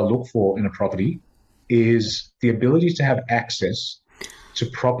other thing that I look for in a property, is the ability to have access to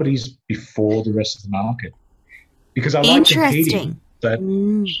properties before the rest of the market. Because I like competing, but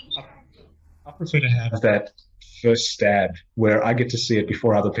I prefer to have that first stab where I get to see it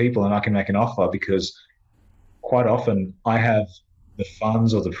before other people and I can make an offer, because quite often I have the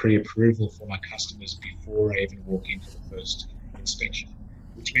funds or the pre-approval for my customers before I even walk in for the first inspection,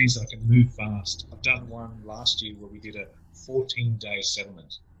 which means that I can move fast. I've done one last year where we did a 14-day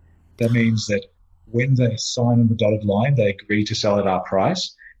settlement. That means that when they sign on the dotted line, they agree to sell at our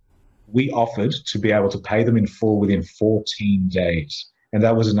price. We offered to be able to pay them in full within 14 days. And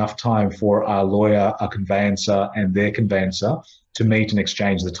that was enough time for our lawyer, our conveyancer, and their conveyancer to meet and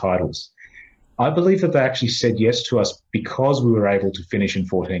exchange the titles. I believe that they actually said yes to us because we were able to finish in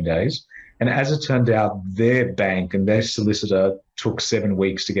 14 days. And as it turned out, their bank and their solicitor took 7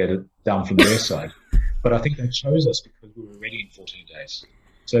 weeks to get it done from their side. But I think they chose us because we were ready in 14 days.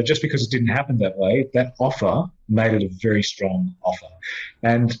 So just because it didn't happen that way, that offer made it a very strong offer.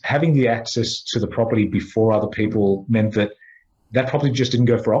 And having the access to the property before other people meant that that property just didn't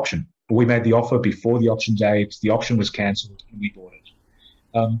go for auction. We made the offer before the auction date, the auction was cancelled, and we bought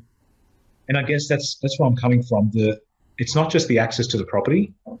it. And I guess that's where I'm coming from. It's not just the access to the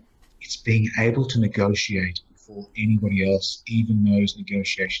property, it's being able to negotiate before anybody else even knows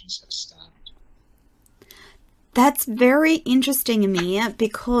negotiations have started. That's very interesting, Amir,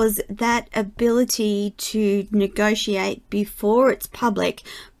 because that ability to negotiate before it's public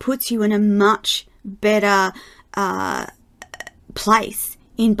puts you in a much better place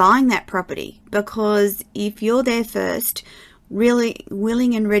in buying that property. Because if you're there first, really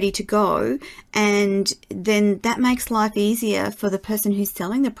willing and ready to go, and then that makes life easier for the person who's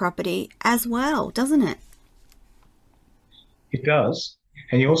selling the property as well, doesn't it? It does.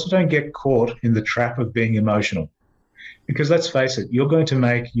 And you also don't get caught in the trap of being emotional. Because let's face it, you're going to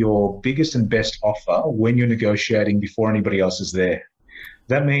make your biggest and best offer when you're negotiating before anybody else is there.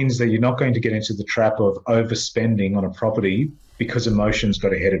 That means that you're not going to get into the trap of overspending on a property because emotions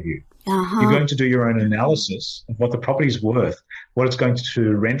got ahead of you. Uh-huh. You're going to do your own analysis of what the property's worth, what it's going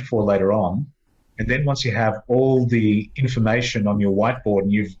to rent for later on. And then once you have all the information on your whiteboard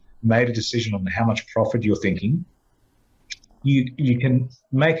and you've made a decision on how much profit you're thinking, you can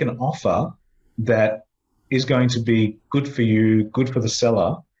make an offer that is going to be good for you, good for the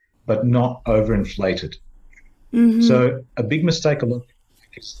seller, but not overinflated. Mm-hmm. So a big mistake a lot of people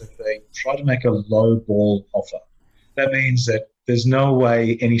make is that they try to make a low ball offer. That means that there's no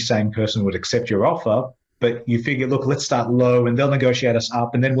way any sane person would accept your offer, but you figure, look, let's start low and they'll negotiate us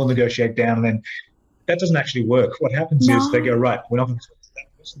up and then we'll negotiate down. And then that doesn't actually work. What happens is they go, right, we're not going to talk to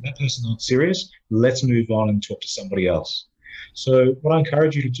that person. That person's not serious. Let's move on and talk to somebody else. So what I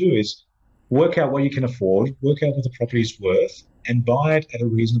encourage you to do is work out what you can afford, work out what the property is worth, and buy it at a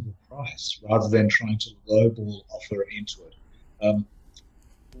reasonable price rather than trying to lowball offer into it.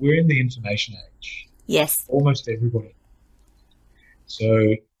 We're in the information age. Yes. Almost everybody.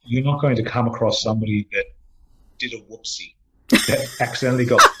 So you're not going to come across somebody that did a whoopsie, that accidentally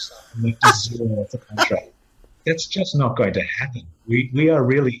got and left a zero off the contract. That's just not going to happen. We are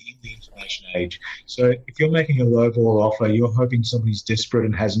really in the information age. So if you're making a lowball offer, you're hoping somebody's desperate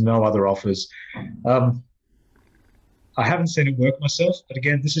and has no other offers. I haven't seen it work myself, but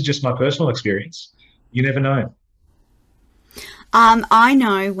again, this is just my personal experience. You never know. I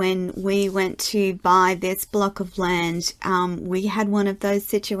know when we went to buy this block of land, we had one of those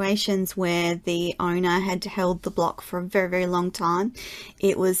situations where the owner had held the block for a very, very long time.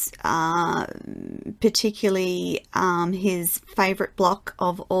 It was particularly his favourite block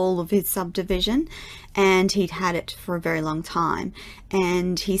of all of his subdivision, and he'd had it for a very long time.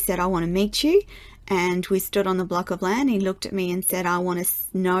 And he said, I want to meet you. And we stood on the block of land. He looked at me and said, I want to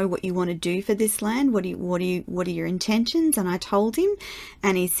know what you want to do for this land. What are your intentions? And I told him,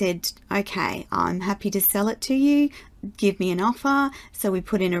 and he said, okay, I'm happy to sell it to you. Give me an offer. So we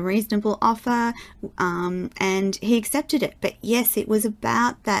put in a reasonable offer, and he accepted it. But yes, it was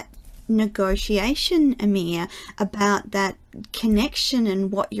about that negotiation, Amir, about that connection and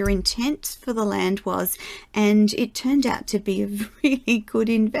what your intent for the land was, and it turned out to be a really good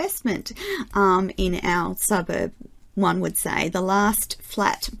investment in our suburb, one would say, the last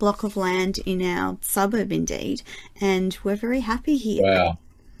flat block of land in our suburb indeed, and we're very happy here. Wow.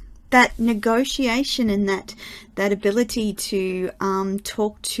 That negotiation and that ability to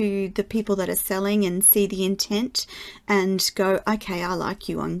talk to the people that are selling and see the intent and go, okay, I like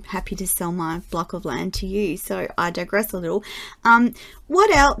you, I'm happy to sell my block of land to you. So I digress a little.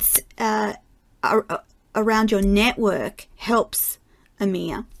 What else around your network helps,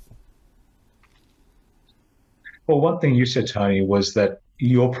 Amir? Well, one thing you said, Tony, was that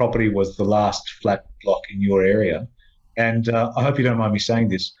your property was the last flat block in your area. And I hope you don't mind me saying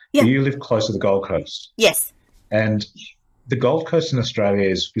this, yeah. But you live close to the Gold Coast. Yes. And the Gold Coast in Australia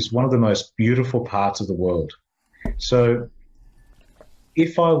is one of the most beautiful parts of the world. So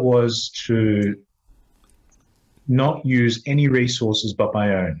if I was to not use any resources but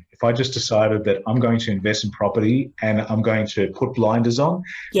my own, if I just decided that I'm going to invest in property and I'm going to put blinders on,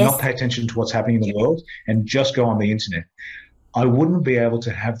 yes. not pay attention to what's happening in the world and just go on the internet, I wouldn't be able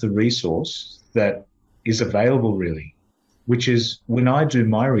to have the resource that is available really, which is when I do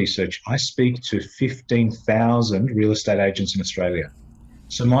my research, I speak to 15,000 real estate agents in Australia.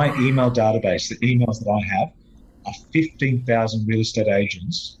 So my email database, the emails that I have, are 15,000 real estate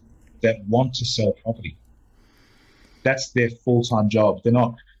agents that want to sell property. That's their full-time job. They're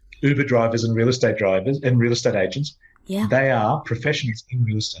not Uber drivers and real estate drivers and real estate agents. Yeah. They are professionals in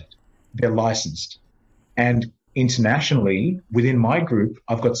real estate. They're licensed. And internationally, within my group,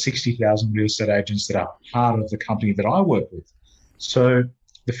 I've got 60,000 real estate agents that are part of the company that I work with. So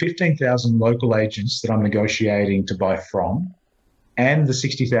the 15,000 local agents that I'm negotiating to buy from, and the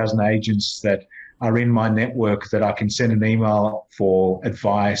 60,000 agents that are in my network that I can send an email for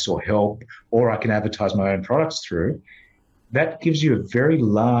advice or help, or I can advertise my own products through, that gives you a very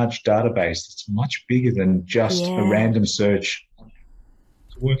large database that's much bigger than just a random search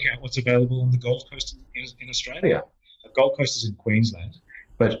to work out what's available on the Gold Coast in Australia. The Gold Coast is in Queensland,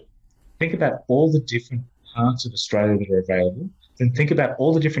 but think about all the different parts of Australia that are available, then think about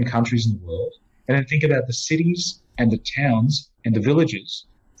all the different countries in the world, and then think about the cities and the towns and the villages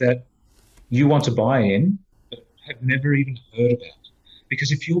that you want to buy in but have never even heard about.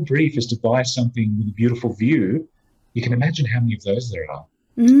 Because if your brief is to buy something with a beautiful view, you can imagine how many of those there are.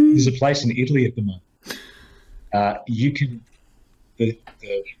 There's a place in Italy at the moment. The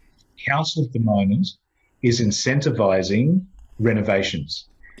council at the moment is incentivizing renovations.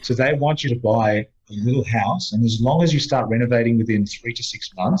 So they want you to buy a little house, and as long as you start renovating within 3 to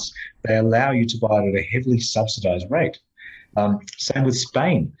 6 months, they allow you to buy it at a heavily subsidized rate. Same with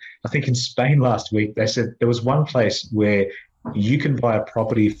Spain. I think in Spain last week, they said there was one place where you can buy a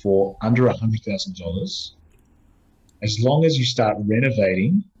property for under $100,000 as long as you start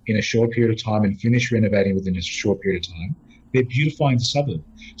renovating in a short period of time and finish renovating within a short period of time. They're beautifying the suburb.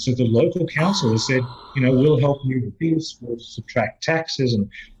 So the local council has said, we'll help you with this, we'll subtract taxes and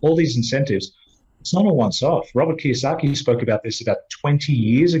all these incentives. It's not a once-off. Robert Kiyosaki spoke about this about 20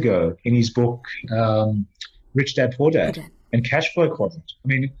 years ago in his book, Rich Dad, Poor Dad, and Cash Flow Quadrant. I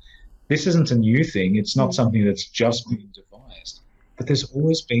mean, this isn't a new thing. It's not something that's just been devised, but there's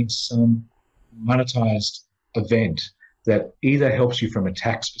always been some monetized event that either helps you from a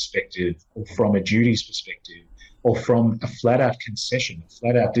tax perspective or from a duties perspective or from a flat-out concession, a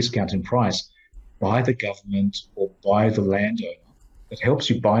flat-out discount in price by the government or by the landowner that helps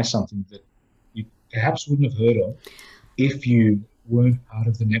you buy something that you perhaps wouldn't have heard of if you weren't part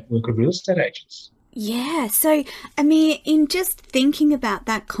of the network of real estate agents. Yeah. So, I mean, in just thinking about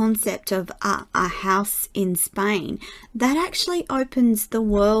that concept of a house in Spain, that actually opens the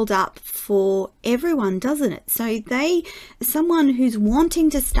world up for everyone, doesn't it? So someone who's wanting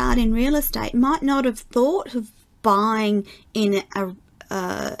to start in real estate might not have thought of buying in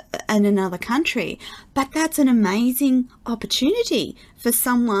another country, but that's an amazing opportunity for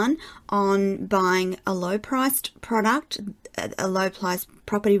someone on buying a low-priced property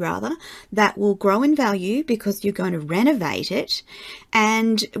that will grow in value because you're going to renovate it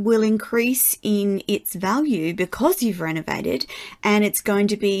and will increase in its value because you've renovated, and it's going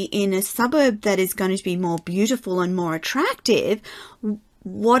to be in a suburb that is going to be more beautiful and more attractive.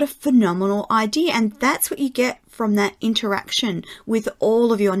 What a phenomenal idea. And that's what you get from that interaction with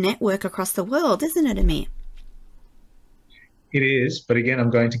all of your network across the world, isn't it, Amir? It is, but again, I'm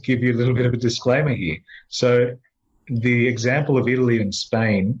going to give you a little bit of a disclaimer here. So the example of Italy and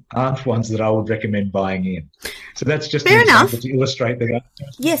Spain aren't ones that I would recommend buying in. So that's just fair an enough example to illustrate that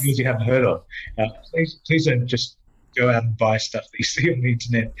yes. things you haven't heard of. Please don't just go out and buy stuff that you see on the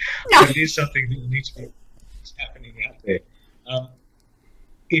internet. No. But it is something that you need to know what's happening out there.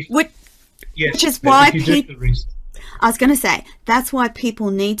 Which is why I was going to say, that's why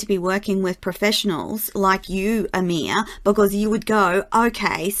people need to be working with professionals like you, Amir, because you would go,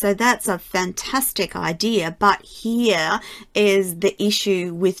 okay, so that's a fantastic idea, but here is the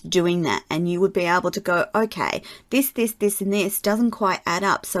issue with doing that. And you would be able to go, okay, this, and this doesn't quite add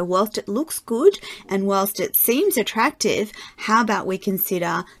up. So whilst it looks good and whilst it seems attractive, how about we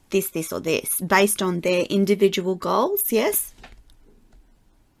consider this, or this based on their individual goals? Yes?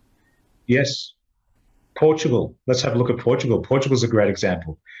 Yes. Portugal. Let's have a look at Portugal. Portugal's a great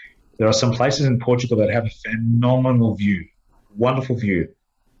example. There are some places in Portugal that have a phenomenal view, wonderful view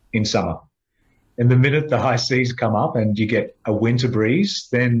in summer. And the minute the high seas come up and you get a winter breeze,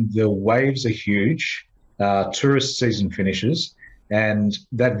 then the waves are huge, tourist season finishes, and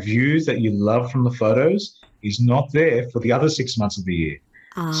that view that you love from the photos is not there for the other 6 months of the year.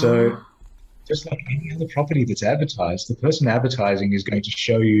 So just like any other property that's advertised, the person advertising is going to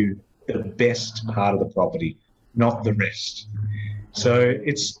show you the best part of the property, not the rest. So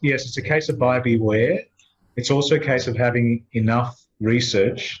it's a case of buyer beware. It's also a case of having enough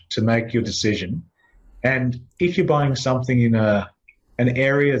research to make your decision. And if you're buying something in a an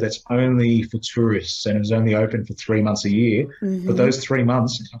area that's only for tourists and is only open for 3 months a year, but those 3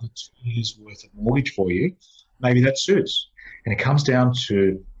 months cover 2 years worth of mortgage for you, maybe that suits. And it comes down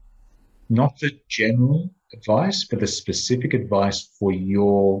to not the general advice, but the specific advice for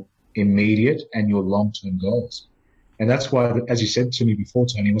your immediate and your long-term goals. And that's why, as you said to me before,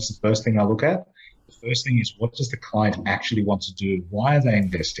 Tony, what's the first thing I look at? The first thing is, what does the client actually want to do? Why are they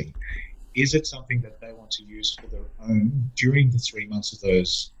investing? Is it something that they want to use for their own during the 3 months of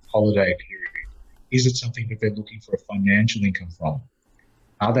those holiday period? Is it something that they're looking for a financial income from?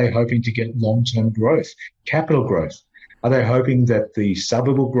 Are they hoping to get long-term growth, capital growth? Are they hoping that the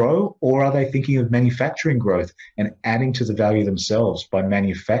suburb will grow, or are they thinking of manufacturing growth and adding to the value themselves by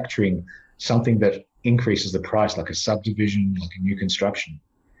manufacturing something that increases the price, like a subdivision, like a new construction?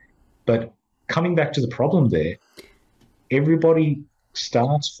 But coming back to the problem there, everybody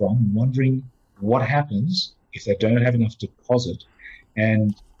starts from wondering what happens if they don't have enough deposit,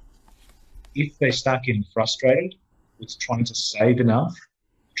 and if they start getting frustrated with trying to save enough,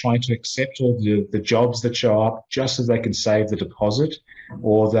 trying to accept all the jobs that show up just so they can save the deposit,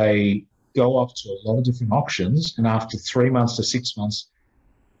 or they go up to a lot of different auctions, and after 3 months to 6 months,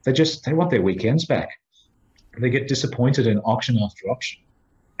 they want their weekends back. They get disappointed in auction after auction,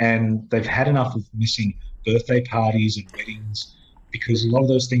 and they've had enough of missing birthday parties and weddings, because a lot of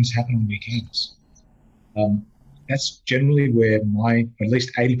those things happen on weekends. That's generally where at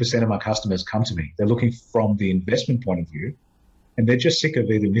least 80% of my customers come to me. They're looking from the investment point of view, and they're just sick of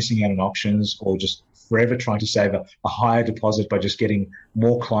either missing out on auctions or just forever trying to save a higher deposit by just getting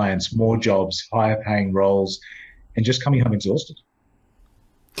more clients, more jobs, higher paying roles, and just coming home exhausted.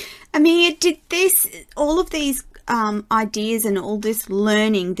 Amir, did all of these ideas and all this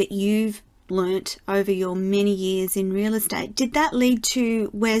learning that you've learnt over your many years in real estate, did that lead to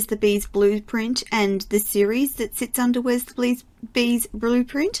Where's the Bees Blueprint and the series that sits under Where's the Bees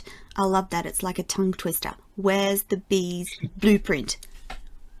Blueprint? I love that. It's like a tongue twister. Where's the Bees Blueprint?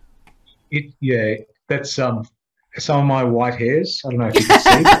 That's some of my white hairs. I don't know if you can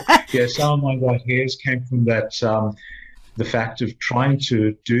see. But yeah, some of my white hairs came from that. The fact of trying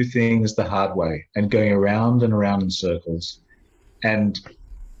to do things the hard way and going around and around in circles. And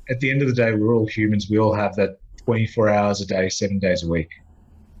at the end of the day, we're all humans. We all have that 24 hours a day, 7 days a week.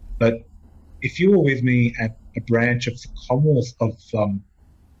 But if you were with me at a branch of the Commonwealth of, start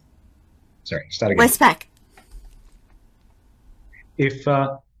again. Westpac.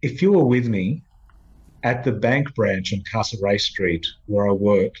 If you were with me at the bank branch on Castlereagh Street, where I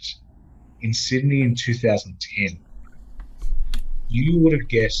worked in Sydney in 2010, you would have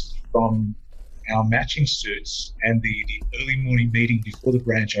guessed from our matching suits and the early morning meeting before the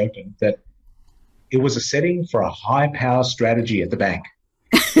branch opened that it was a setting for a high-power strategy at the bank.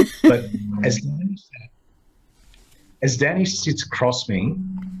 But as Danny sits across me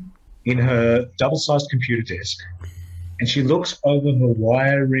in her double-sized computer desk, and she looks over her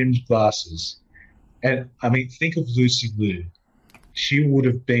wire-rimmed glasses, and I mean, think of Lucy Liu. She would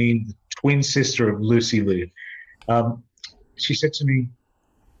have been the twin sister of Lucy Liu. She said to me,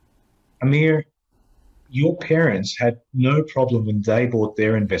 Amir, your parents had no problem when they bought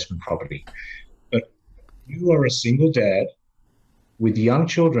their investment property, but you are a single dad with young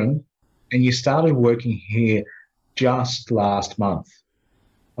children, and you started working here just last month.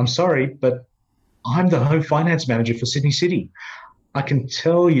 I'm sorry, but I'm the home finance manager for Sydney City. I can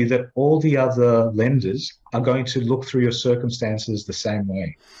tell you that all the other lenders are going to look through your circumstances the same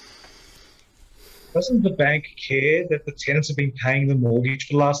way. Doesn't the bank care that the tenants have been paying the mortgage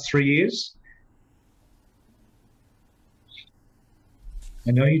for the last 3 years?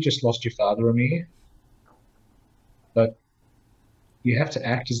 I know you just lost your father, Amir, but you have to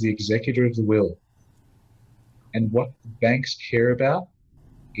act as the executor of the will. And what the banks care about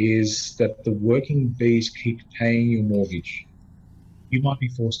is that the working bees keep paying your mortgage. You might be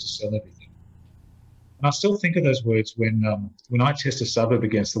forced to sell everything. And I still think of those words when I test a suburb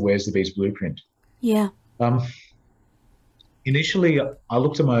against the Where's the Bees Blueprint. Yeah. Initially, I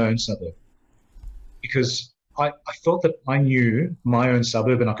looked at my own suburb because I thought that I knew my own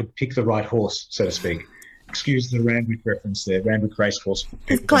suburb and I could pick the right horse, so to speak. Excuse the Randwick reference there, Randwick Racecourse.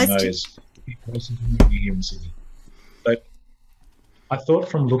 It's close to here in Sydney. But I thought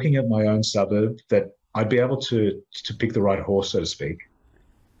from looking at my own suburb that I'd be able to pick the right horse, so to speak.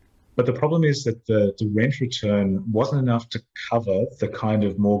 But the problem is that the rent return wasn't enough to cover the kind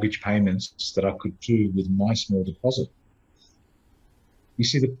of mortgage payments that I could do with my small deposit. You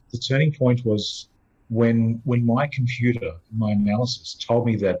see, the turning point was when my computer, my analysis, told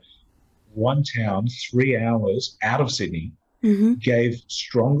me that one town 3 hours out of Sydney gave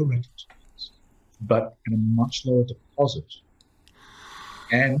stronger rent returns, but at a much lower deposit.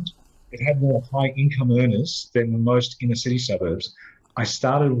 and it had more high income earners than most inner city suburbs, I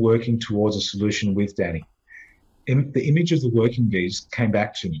started working towards a solution with Danny. The image of the working bees came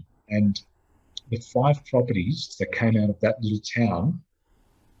back to me, and the 5 properties that came out of that little town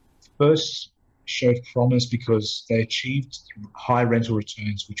first showed promise because they achieved high rental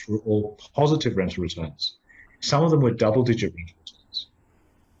returns, which were all positive rental returns. Some of them were double-digit rental returns.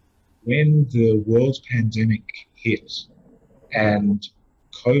 When the world pandemic hit and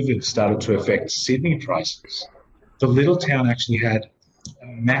COVID started to affect Sydney prices, the little town actually had a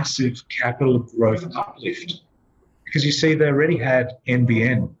massive capital growth uplift. Because you see, they already had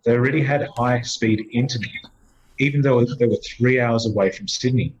NBN, they already had high-speed internet, even though they were 3 hours away from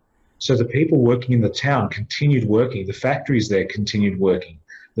Sydney. So the people working in the town continued working, the factories there continued working,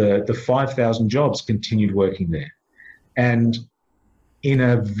 the 5,000 jobs continued working there. And in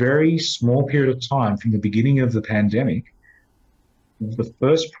a very small period of time, from the beginning of the pandemic, the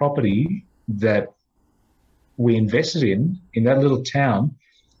first property that we invested in that little town,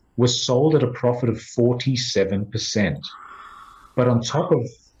 was sold at a profit of 47%. But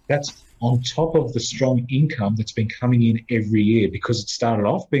that's on top of the strong income that's been coming in every year, because it started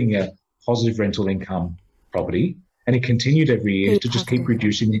off being a positive rental income property and it continued every year to just keep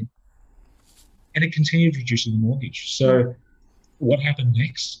reducing it. And it continued reducing the mortgage. So what happened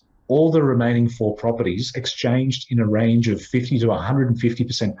next? All the remaining 4 properties exchanged in a range of 50 to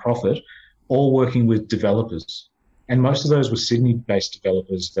 150% profit, all working with developers. And most of those were Sydney-based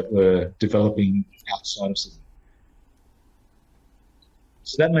developers that were developing outside of Sydney.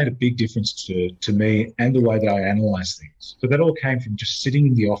 So that made a big difference to me and the way that I analyse things. But that all came from just sitting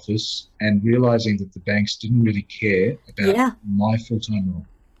in the office and realising that the banks didn't really care about my full-time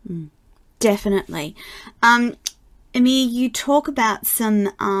role. Definitely. Amir, you talk about some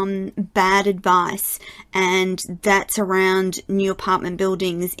bad advice, and that's around new apartment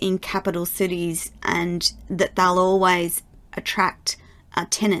buildings in capital cities and that they'll always attract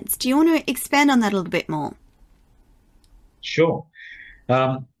tenants. Do you want to expand on that a little bit more? Sure.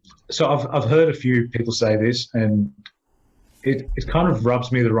 So I've heard a few people say this, and it kind of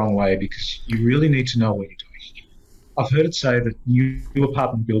rubs me the wrong way, because you really need to know what you're doing. I've heard it say that new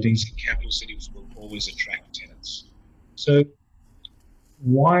apartment buildings in capital cities will always attract tenants. So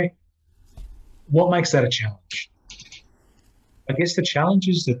what makes that a challenge? I guess the challenge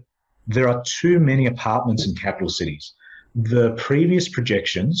is that there are too many apartments in capital cities. The previous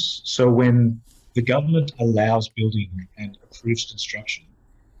projections, so when the government allows building and approves construction,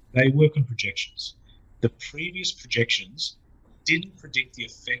 they work on projections. The previous projections didn't predict the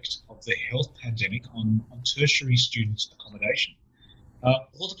effect of the health pandemic on tertiary students' accommodation.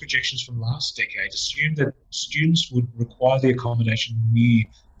 All the projections from last decade assumed that students would require the accommodation near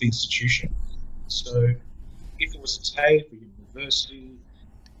the institution. So if it was a TAFE or university,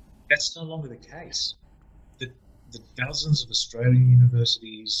 that's no longer the case. The dozens of Australian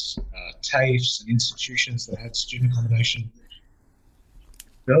universities, TAFEs and institutions that had student accommodation,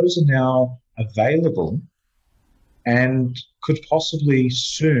 those are now available and could possibly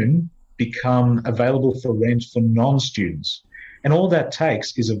soon become available for rent for non-students. And all that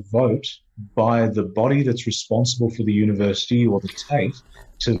takes is a vote by the body that's responsible for the university or the TAFE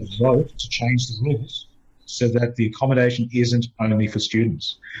to vote to change the rules so that the accommodation isn't only for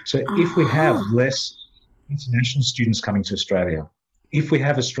students. So if we have less international students coming to Australia, if we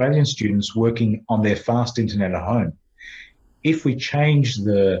have Australian students working on their fast internet at home, if we change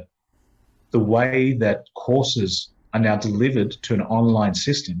the way that courses are now delivered to an online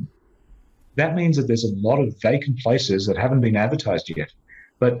system, that means that there's a lot of vacant places that haven't been advertised yet.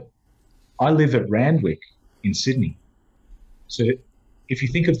 But I live at Randwick in Sydney. So if you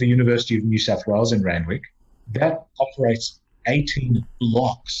think of the University of New South Wales in Randwick, that operates 18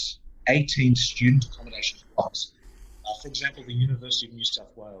 blocks, 18 student accommodation blocks. For example, the University of New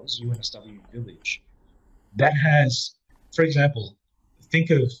South Wales, UNSW Village, that has, for example, think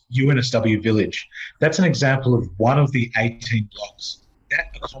of UNSW Village. That's an example of one of the 18 blocks.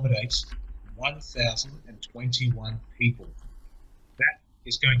 That accommodates 1,021 people. That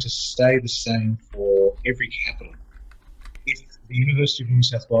is going to stay the same for every capital. If the University of New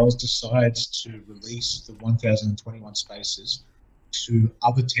South Wales decides to release the 1,021 spaces to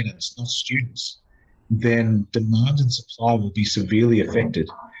other tenants, not students, then demand and supply will be severely affected.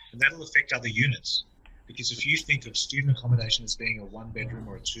 And that'll affect other units. Because if you think of student accommodation as being a 1-bedroom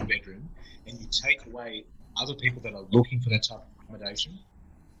or a 2-bedroom, and you take away other people that are looking for that type of accommodation,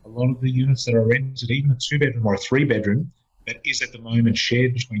 a lot of the units that are rented, even a 2-bedroom or a 3-bedroom, that is at the moment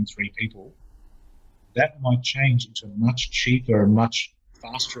shared between 3 people, that might change into a much cheaper, much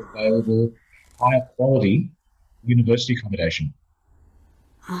faster available, higher quality university accommodation.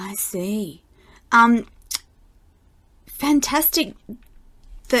 I see. Fantastic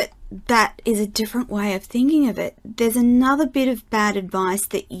that is a different way of thinking of it. There's another bit of bad advice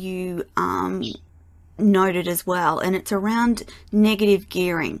that you noted as well, and it's around negative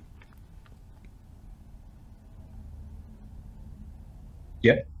gearing.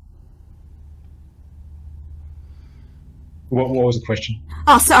 Yep. What was the question?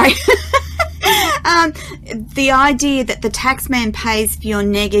 Oh, sorry. The idea that the taxman pays for your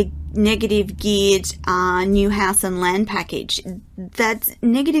negative geared new house and land package, that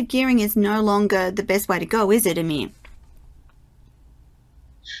negative gearing is no longer the best way to go, is it, Amir?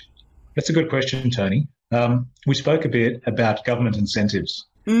 That's a good question, Tony. We spoke a bit about government incentives.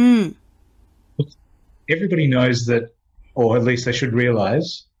 Everybody knows that, or at least they should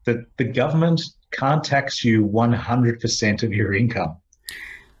realise, that the government can't tax you 100% of your income.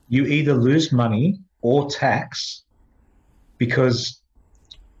 You either lose money or tax, because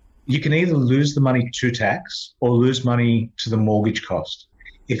you can either lose the money to tax or lose money to the mortgage cost.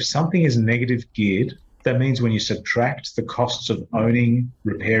 If something is negative geared, that means when you subtract the costs of owning,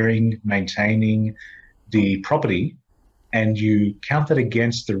 repairing, maintaining the property, and you count that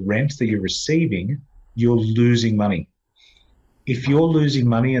against the rent that you're receiving, you're losing money. If you're losing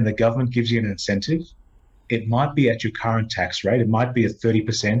money and the government gives you an incentive, it might be at your current tax rate. It might be at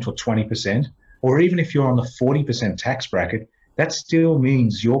 30% or 20%, or even if you're on the 40% tax bracket, that still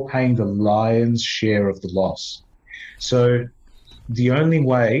means you're paying the lion's share of the loss. So the only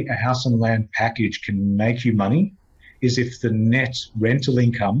way a house and land package can make you money is if the net rental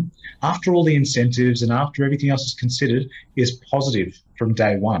income, after all the incentives and after everything else is considered, is positive from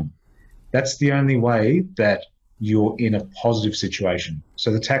day one. That's the only way that you're in a positive situation.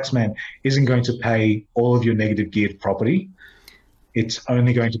 So the taxman isn't going to pay all of your negative geared property. It's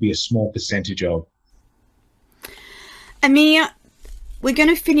only going to be a small percentage of. Amir, we're going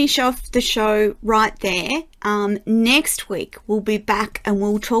to finish off the show right there. Next week, we'll be back and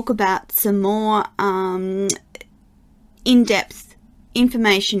we'll talk about some more in-depth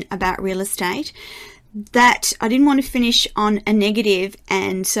information about real estate. That I didn't want to finish on a negative,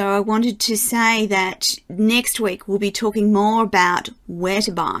 and so I wanted to say that next week we'll be talking more about where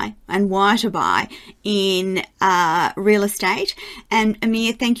to buy and why to buy in real estate. And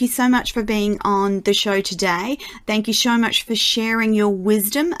Amir, thank you so much for being on the show today. Thank you so much for sharing your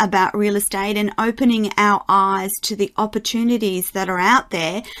wisdom about real estate and opening our eyes to the opportunities that are out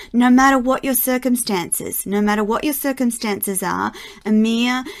there, no matter what your circumstances. No matter what your circumstances are,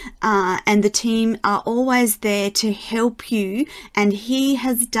 Amir and the team are always there to help you, and he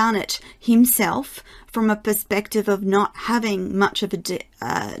has done it himself from a perspective of not having much of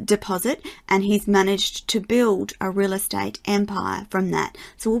a deposit, and he's managed to build a real estate empire from that.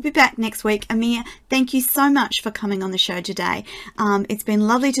 So we'll be back next week. Amir, thank you so much for coming on the show today. It's been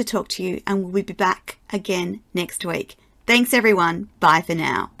lovely to talk to you, and we'll be back again next week. Thanks everyone. Bye for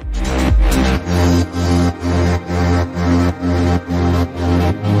now.